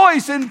their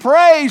voice in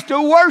praise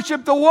to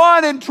worship the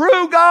one and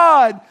true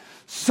God,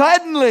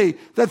 suddenly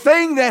the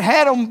thing that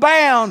had them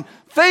bound,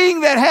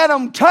 thing that had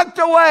them tucked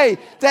away,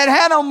 that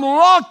had them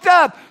locked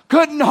up,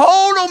 couldn't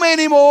hold them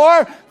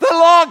anymore. The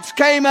locks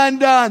came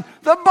undone.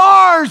 The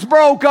bars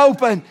broke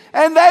open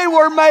and they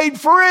were made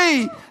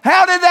free.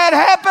 How did that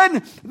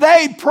happen?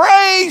 They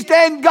praised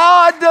and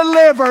God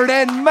delivered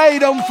and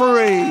made them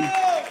free.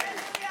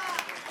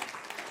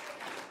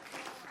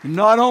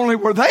 Not only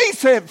were they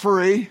set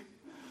free,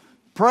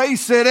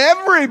 praise set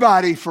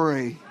everybody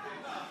free.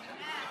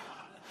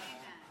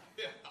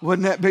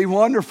 Wouldn't that be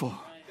wonderful?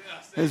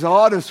 As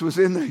Otis was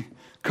in the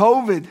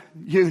COVID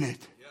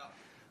unit.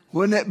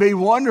 Wouldn't that be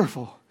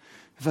wonderful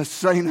if a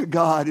saint of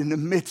God in the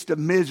midst of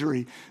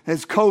misery,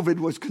 as COVID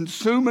was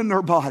consuming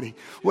their body,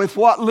 with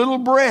what little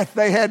breath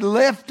they had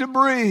left to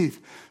breathe,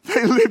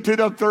 they lifted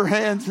up their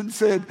hands and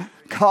said,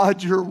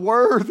 God, you're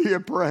worthy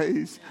of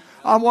praise.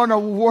 I want to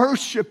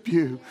worship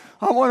you.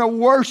 I want to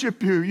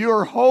worship you.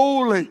 You're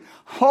holy,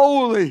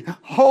 holy,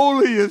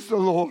 holy is the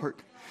Lord.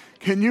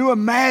 Can you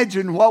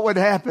imagine what would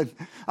happen?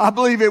 I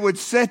believe it would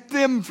set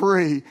them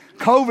free.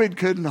 COVID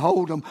couldn't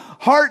hold them.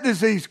 Heart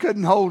disease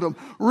couldn't hold them.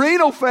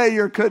 Renal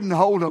failure couldn't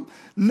hold them.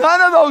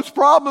 None of those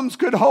problems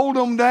could hold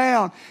them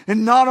down.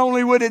 And not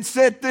only would it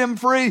set them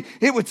free,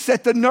 it would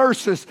set the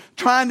nurses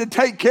trying to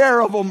take care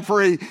of them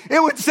free.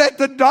 It would set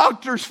the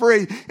doctors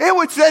free. It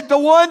would set the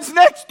ones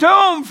next to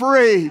them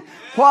free.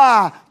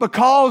 Why?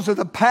 Because of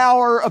the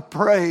power of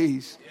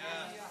praise.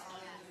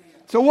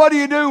 So what do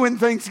you do when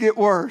things get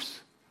worse?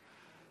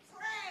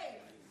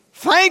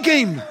 Thank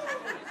Him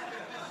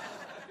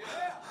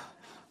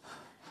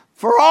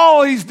for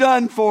all He's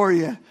done for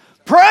you.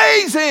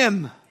 Praise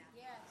Him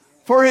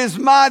for His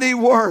mighty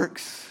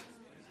works.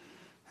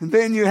 And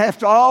then you have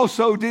to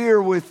also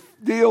deal with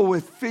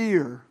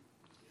fear.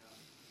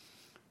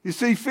 You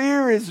see,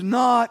 fear is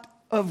not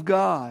of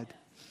God.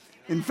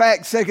 In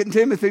fact, 2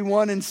 Timothy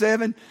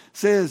 1:7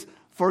 says,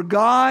 for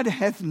God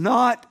hath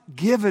not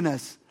given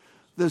us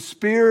the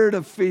spirit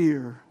of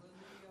fear,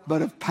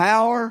 but of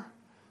power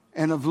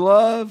and of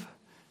love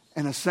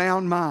and a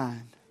sound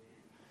mind.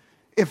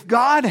 If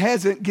God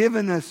hasn't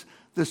given us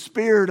the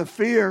spirit of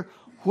fear,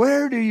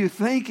 where do you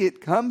think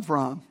it come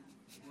from?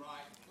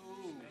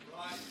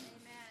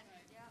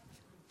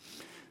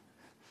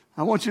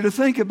 I want you to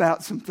think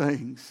about some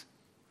things.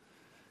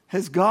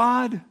 Has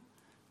God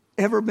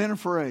ever been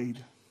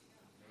afraid?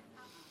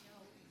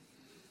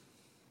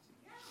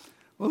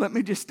 Well, let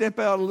me just step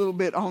out a little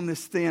bit on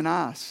this thin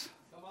ice.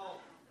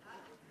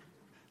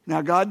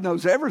 Now, God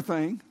knows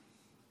everything.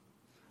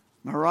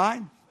 Am I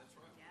right?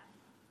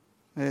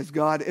 Has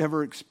God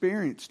ever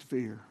experienced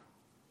fear?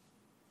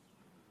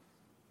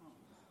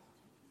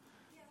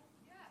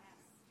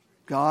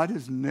 God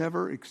has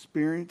never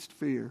experienced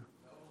fear.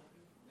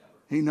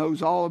 He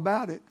knows all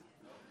about it,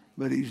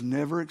 but He's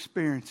never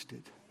experienced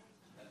it.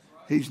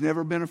 He's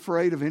never been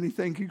afraid of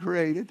anything He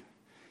created.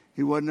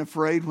 He wasn't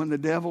afraid when the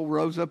devil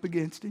rose up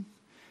against Him.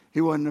 He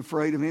wasn't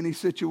afraid of any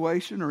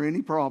situation or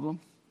any problem.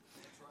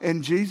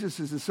 And Jesus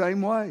is the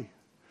same way.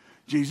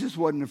 Jesus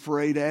wasn't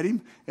afraid at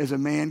Him as a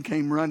man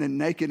came running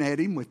naked at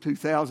Him with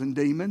 2,000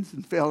 demons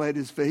and fell at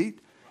His feet.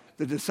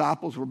 The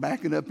disciples were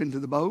backing up into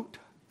the boat.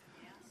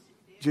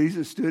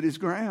 Jesus stood His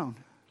ground.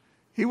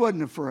 He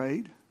wasn't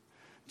afraid.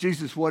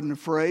 Jesus wasn't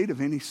afraid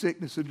of any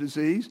sickness or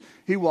disease.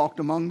 He walked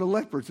among the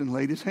lepers and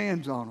laid His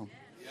hands on them.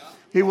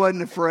 He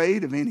wasn't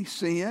afraid of any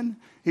sin.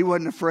 He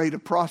wasn't afraid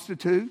of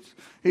prostitutes.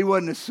 He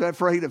wasn't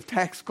afraid of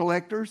tax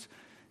collectors.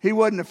 He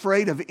wasn't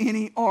afraid of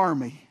any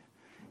army.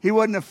 He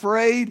wasn't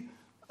afraid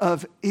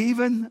of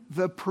even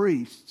the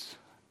priests.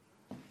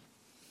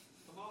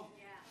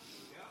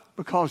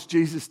 Because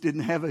Jesus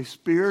didn't have a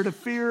spirit of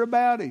fear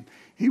about him.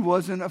 He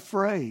wasn't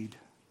afraid.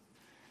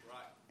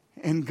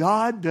 And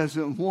God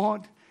doesn't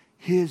want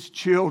his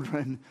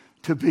children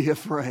to be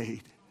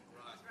afraid.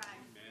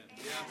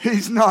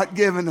 He's not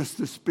given us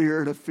the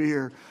spirit of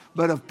fear,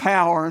 but of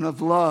power and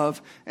of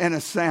love and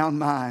a sound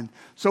mind.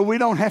 So we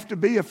don't have to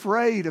be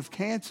afraid of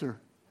cancer.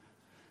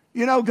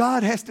 You know,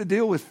 God has to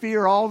deal with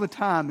fear all the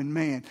time in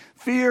man.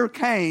 Fear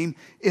came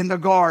in the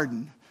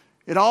garden.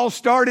 It all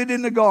started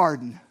in the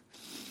garden.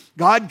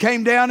 God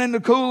came down in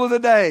the cool of the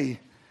day.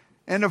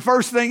 And the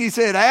first thing he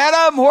said,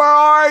 Adam, where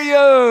are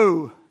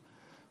you?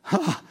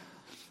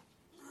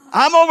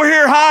 I'm over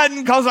here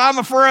hiding because I'm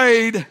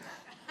afraid.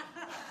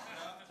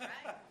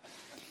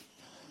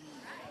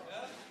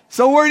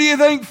 So where do you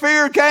think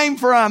fear came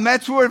from?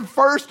 That's where the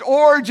first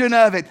origin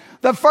of it.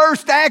 The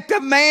first act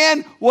of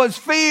man was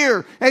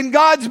fear. And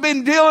God's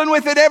been dealing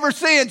with it ever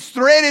since,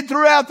 threaded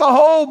throughout the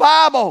whole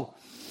Bible.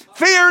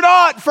 Fear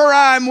not, for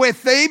I am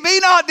with thee. Be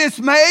not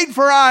dismayed,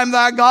 for I am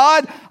thy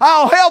God.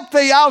 I'll help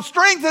thee. I'll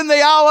strengthen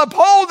thee. I'll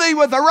uphold thee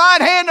with the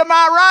right hand of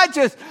my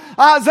righteous.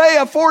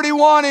 Isaiah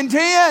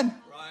 41:10.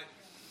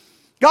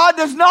 God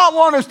does not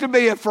want us to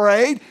be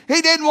afraid.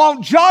 He didn't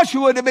want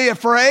Joshua to be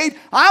afraid.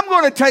 I'm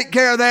going to take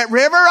care of that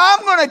river.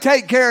 I'm going to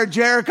take care of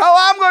Jericho.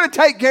 I'm going to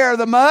take care of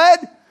the mud.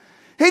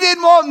 He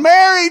didn't want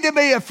Mary to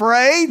be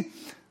afraid.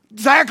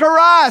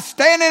 Zacharias,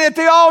 standing at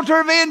the altar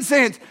of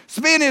incense,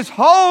 spent his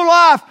whole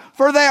life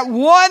for that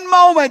one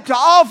moment to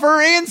offer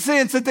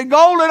incense at the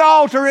golden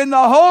altar in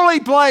the holy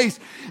place.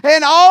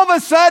 And all of a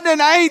sudden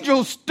an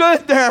angel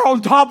stood there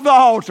on top of the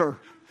altar.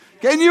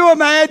 Can you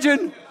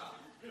imagine?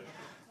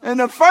 And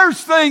the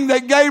first thing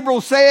that Gabriel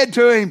said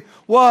to him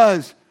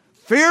was,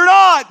 fear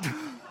not.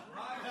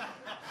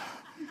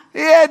 He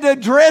had to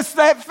address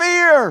that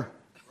fear.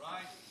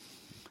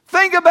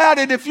 Think about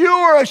it. If you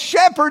were a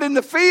shepherd in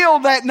the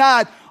field that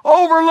night,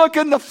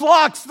 overlooking the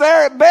flocks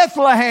there at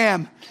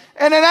Bethlehem,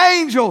 and an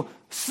angel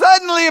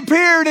suddenly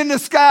appeared in the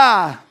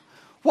sky,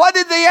 what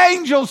did the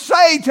angel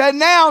say to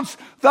announce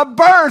the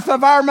birth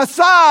of our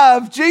Messiah,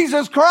 of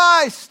Jesus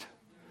Christ?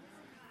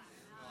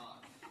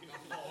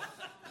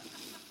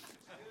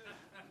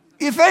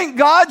 You think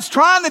God's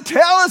trying to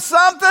tell us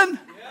something?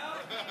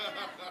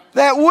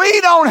 That we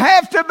don't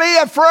have to be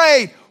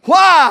afraid.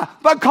 Why?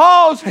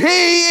 Because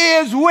He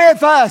is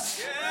with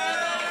us.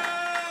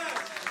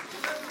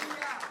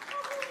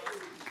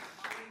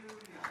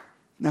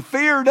 Now,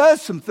 fear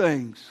does some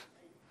things.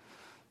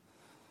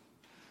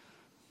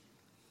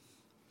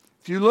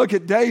 If you look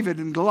at David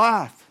and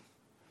Goliath,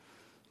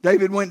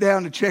 David went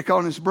down to check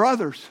on his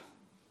brothers,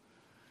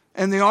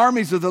 and the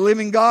armies of the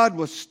living God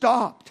was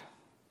stopped.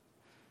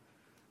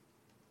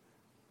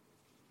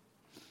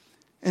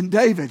 And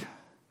David,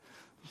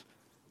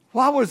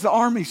 why was the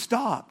army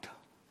stopped?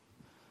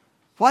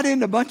 Why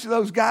didn't a bunch of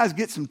those guys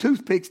get some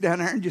toothpicks down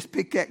there and just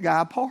pick that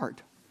guy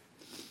apart?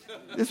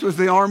 This was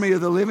the army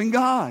of the living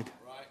God.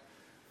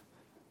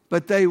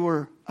 But they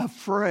were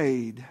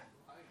afraid.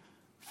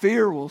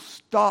 Fear will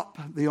stop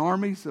the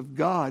armies of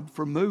God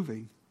from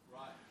moving.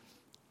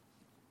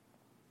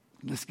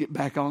 Let's get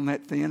back on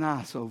that thin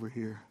ice over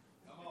here.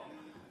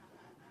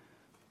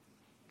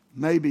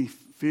 Maybe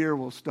fear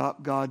will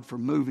stop God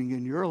from moving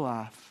in your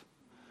life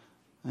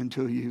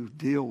until you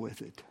deal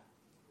with it.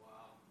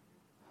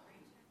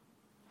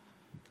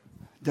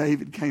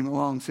 David came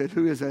along and said,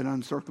 who is that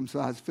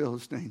uncircumcised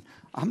Philistine?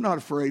 I'm not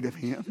afraid of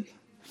him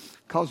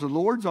because the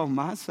Lord's on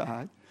my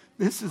side.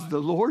 This is the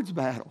Lord's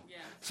battle.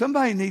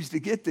 Somebody needs to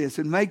get this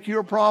and make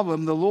your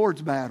problem the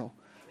Lord's battle.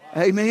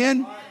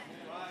 Amen?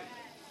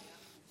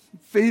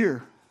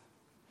 Fear.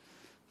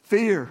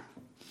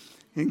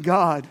 And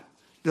God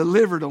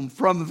delivered them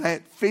from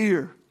that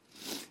fear.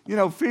 You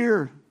know,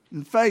 fear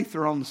and faith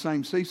are on the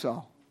same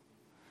seesaw.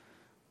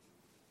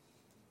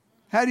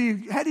 How do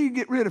you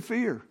get rid of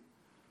fear?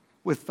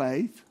 With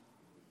faith.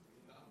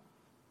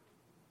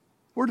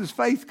 Where does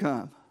faith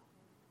come?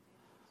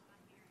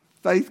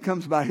 Faith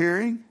comes by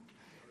hearing.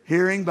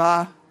 Hearing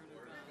by.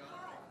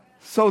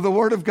 So the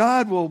Word of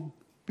God will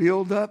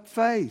build up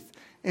faith.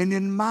 And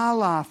in my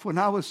life, when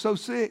I was so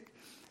sick,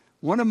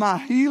 one of my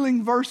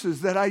healing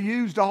verses that I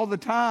used all the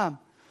time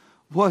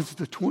was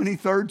the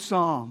 23rd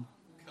Psalm.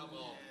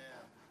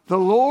 The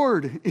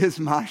Lord is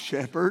my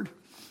shepherd,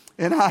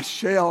 and I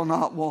shall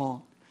not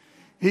want.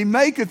 He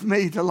maketh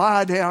me to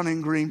lie down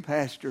in green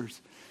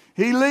pastures.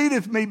 He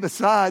leadeth me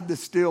beside the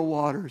still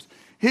waters.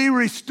 He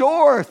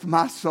restoreth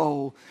my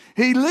soul.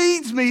 He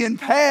leads me in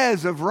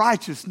paths of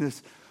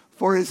righteousness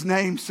for His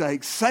name's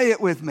sake. Say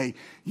it with me.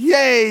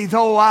 Yea,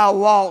 though I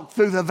walk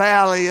through the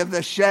valley of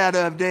the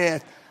shadow of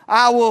death,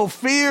 I will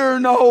fear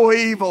no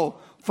evil,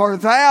 for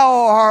Thou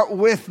art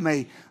with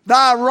me.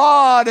 Thy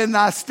rod and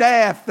Thy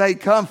staff, they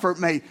comfort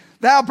me.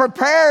 Thou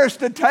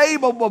preparest a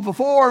table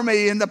before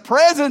me in the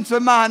presence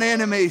of mine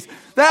enemies.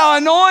 Thou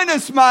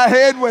anointest my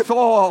head with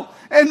oil,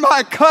 and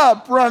my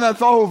cup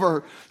runneth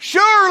over.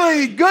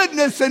 Surely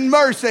goodness and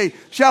mercy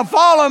shall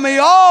follow me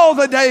all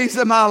the days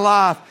of my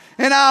life,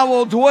 and I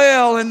will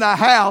dwell in the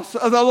house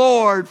of the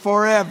Lord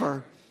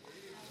forever.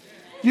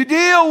 You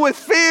deal with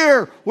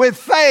fear with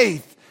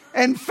faith,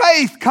 and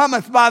faith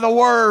cometh by the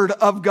word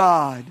of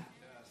God.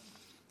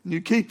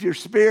 You keep your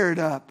spirit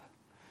up.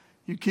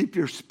 You keep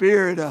your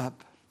spirit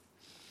up.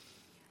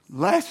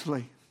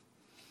 Lastly,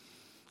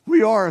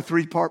 we are a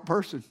three-part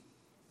person.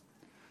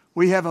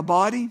 We have a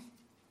body,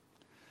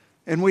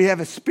 and we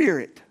have a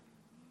spirit.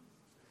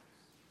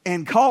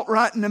 And caught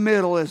right in the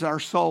middle is our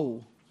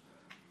soul,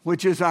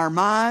 which is our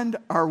mind,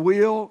 our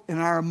will, and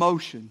our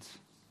emotions.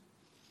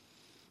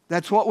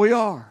 That's what we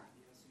are.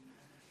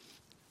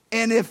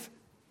 And if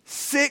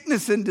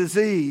sickness and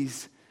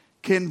disease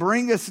can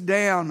bring us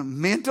down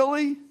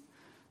mentally,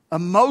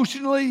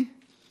 emotionally,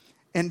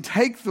 and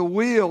take the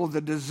will,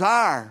 the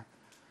desire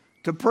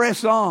to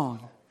press on,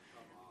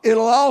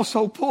 it'll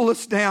also pull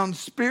us down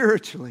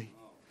spiritually.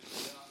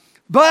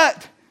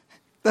 But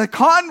the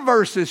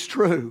converse is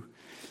true.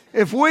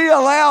 If we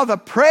allow the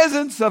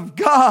presence of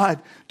God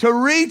to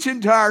reach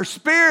into our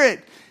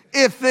spirit,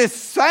 if this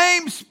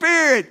same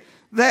spirit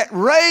that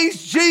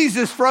raised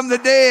Jesus from the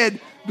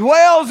dead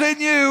dwells in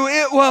you,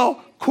 it will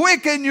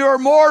quicken your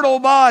mortal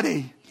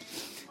body.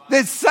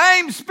 This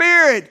same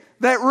spirit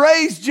that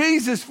raised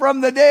Jesus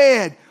from the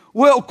dead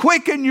will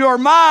quicken your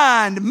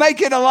mind,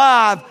 make it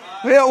alive.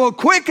 It will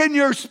quicken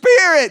your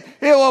spirit.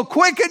 It will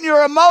quicken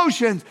your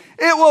emotions.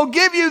 It will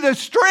give you the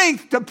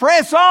strength to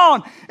press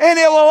on. And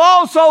it will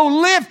also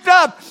lift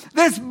up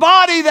this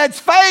body that's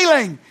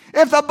failing.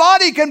 If the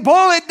body can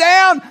pull it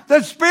down,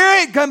 the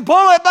spirit can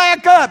pull it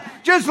back up.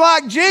 Just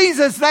like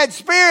Jesus, that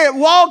spirit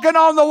walking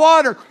on the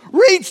water,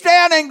 reached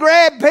down and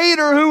grabbed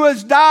Peter who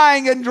was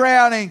dying and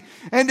drowning.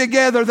 And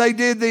together they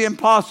did the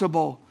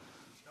impossible.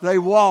 They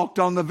walked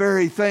on the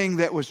very thing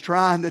that was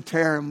trying to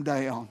tear them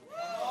down.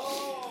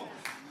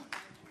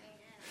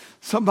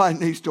 Somebody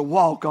needs to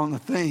walk on the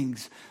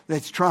things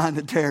that's trying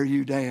to tear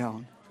you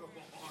down.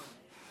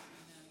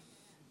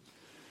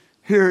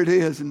 Here it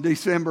is in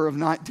December of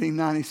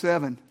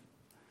 1997.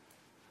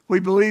 We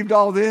believed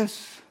all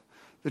this.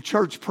 The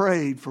church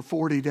prayed for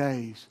 40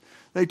 days.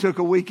 They took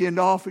a weekend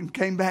off and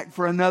came back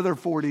for another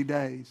 40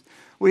 days.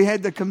 We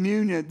had the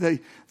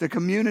communion, the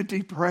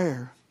community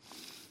prayer.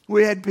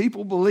 We had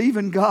people believe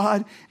in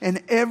God,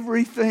 and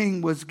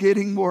everything was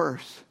getting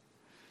worse.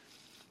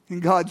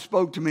 And God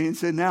spoke to me and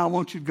said, now I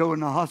want you to go in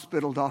the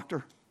hospital,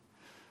 doctor.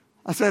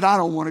 I said, I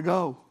don't want to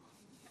go.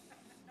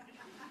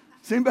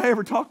 Has anybody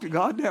ever talked to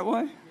God that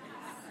way?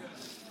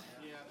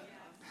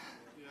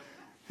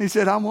 He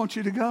said, I want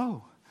you to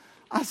go.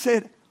 I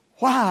said,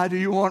 why do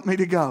you want me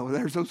to go?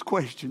 There's those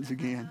questions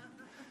again.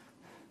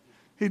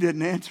 He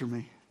didn't answer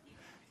me. He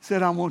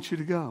said, I want you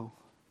to go.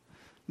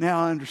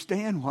 Now I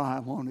understand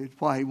why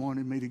he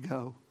wanted me to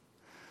go.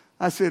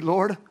 I said,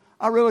 Lord,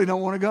 I really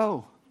don't want to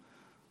go.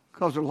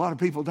 Because there are a lot of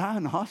people dying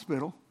in the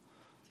hospital.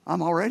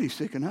 I'm already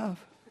sick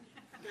enough.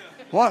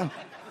 What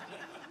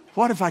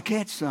if I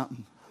catch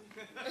something?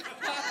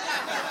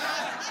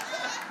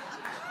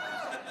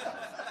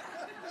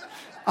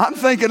 I'm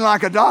thinking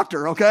like a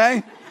doctor,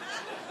 okay?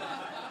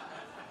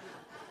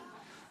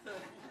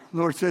 The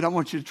Lord said, I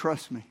want you to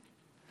trust me. I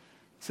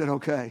said,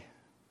 okay.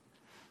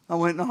 I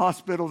went in the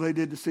hospital. They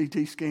did the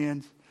CT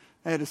scans.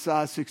 I had a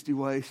size 60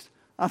 waist.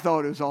 I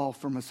thought it was all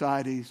from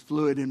ascites,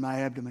 fluid in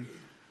my abdomen.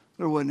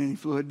 There wasn't any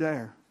fluid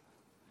there.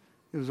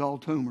 It was all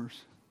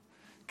tumors.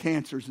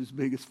 Cancers as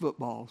big as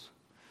footballs,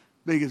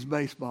 big as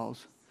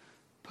baseballs,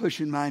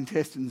 pushing my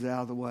intestines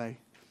out of the way.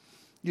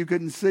 You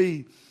couldn't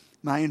see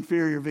my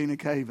inferior vena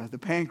cava. The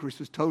pancreas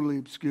was totally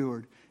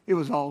obscured. It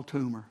was all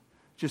tumor,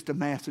 just a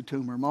massive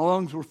tumor. My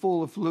lungs were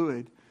full of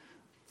fluid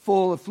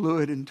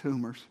and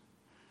tumors.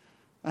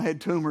 I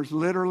had tumors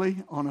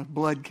literally on a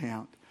blood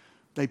count.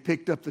 They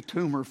picked up the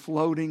tumor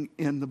floating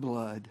in the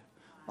blood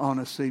on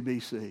a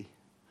CBC.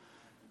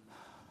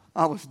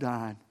 I was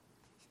dying.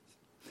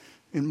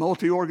 In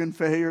multi-organ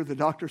failure, the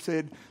doctor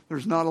said,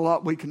 there's not a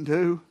lot we can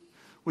do.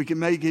 We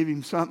may give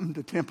him something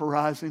to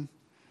temporize him.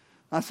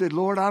 I said,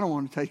 Lord, I don't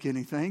want to take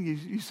anything.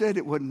 You said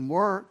it wouldn't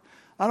work.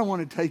 I don't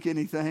want to take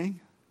anything.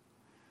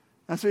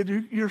 I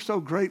said, you're so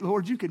great,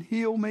 Lord. You can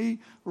heal me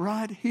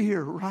right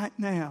here, right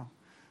now.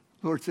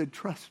 The Lord said,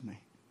 trust me.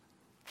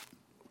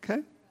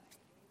 Okay?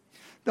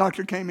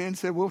 Doctor came in and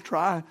said, we'll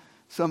try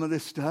some of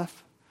this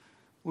stuff.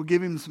 We'll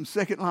give him some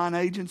second-line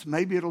agents.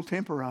 Maybe it'll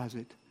temporize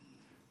it.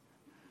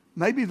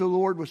 Maybe the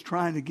Lord was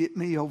trying to get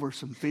me over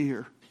some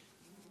fear.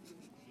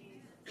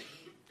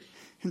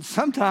 And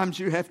sometimes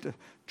you have to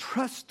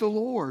trust the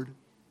Lord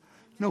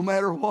no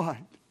matter what.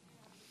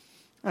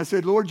 I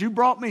said, Lord, you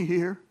brought me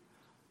here.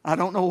 I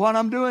don't know what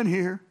I'm doing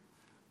here,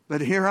 but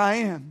here I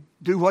am.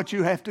 Do what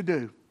you have to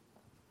do.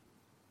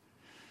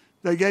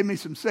 They gave me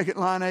some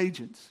second-line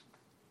agents.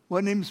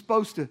 Wasn't even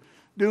supposed to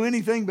do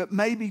anything but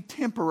maybe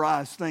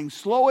temporize things,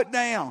 slow it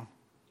down.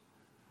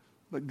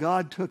 But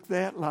God took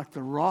that like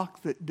the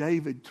rock that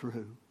David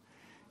threw.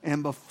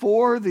 And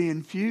before the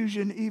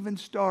infusion even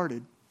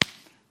started,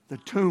 the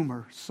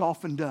tumor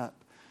softened up.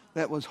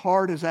 That was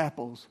hard as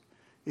apples.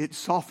 It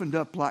softened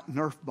up like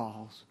Nerf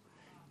balls.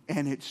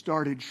 And it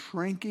started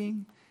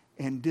shrinking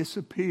and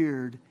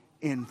disappeared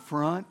in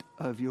front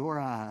of your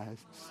eyes.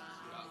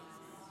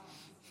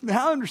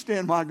 Now I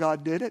understand why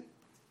God did it.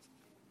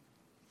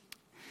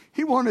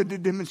 He wanted to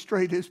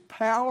demonstrate His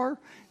power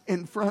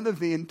in front of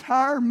the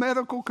entire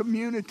medical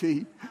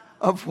community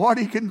of what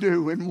He can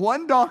do in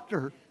one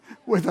doctor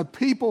with a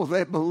people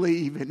that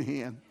believe in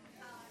Him.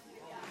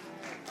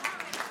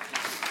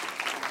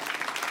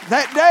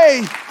 That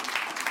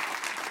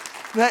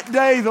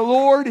day the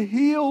Lord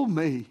healed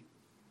me.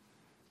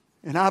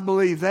 And I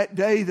believe that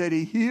day that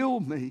He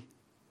healed me,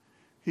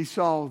 He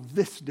saw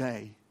this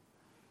day,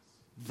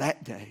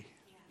 that day.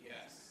 Yes.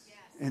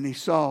 And He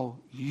saw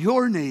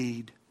your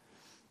need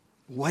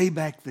way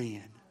back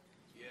then.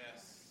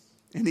 Yes.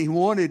 And He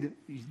wanted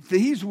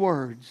these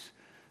words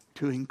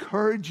to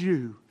encourage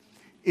you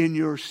in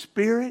your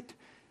spirit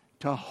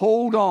to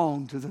hold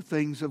on to the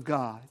things of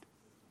God.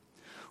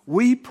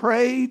 We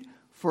prayed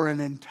for an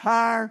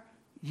entire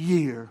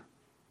year,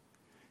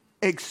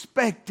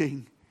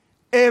 expecting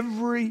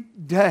every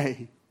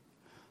day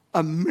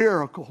a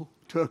miracle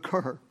to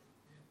occur.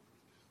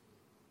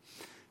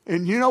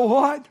 And you know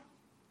what?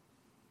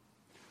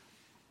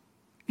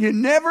 You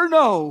never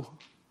know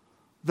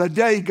the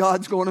day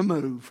God's going to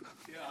move.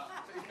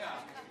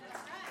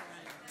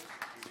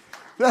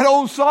 That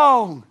old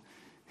song,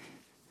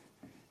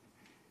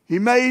 He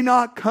may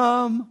not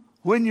come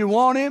when you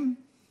want Him,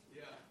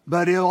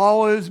 but He'll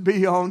always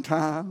be on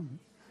time.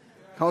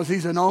 Because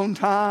He's an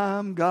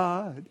on-time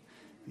God.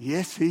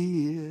 Yes,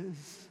 He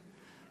is.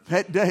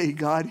 That day,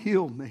 God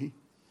healed me.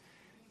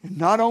 And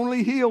not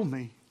only healed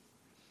me,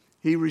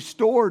 He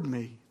restored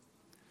me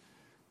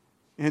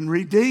and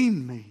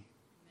redeemed me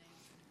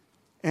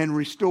and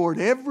restored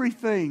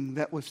everything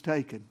that was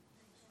taken.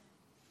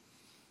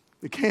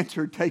 The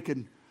cancer had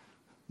taken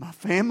my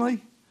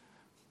family,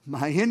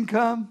 my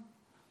income,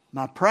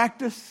 my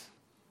practice,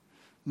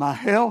 my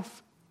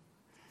health,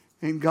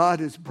 and God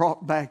has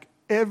brought back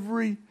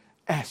every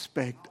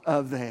aspect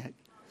of that.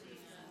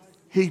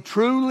 He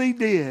truly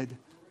did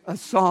a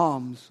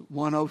Psalms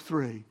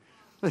 103.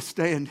 Let's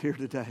stand here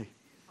today.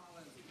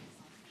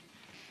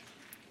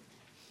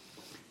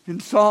 In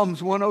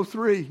Psalms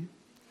 103,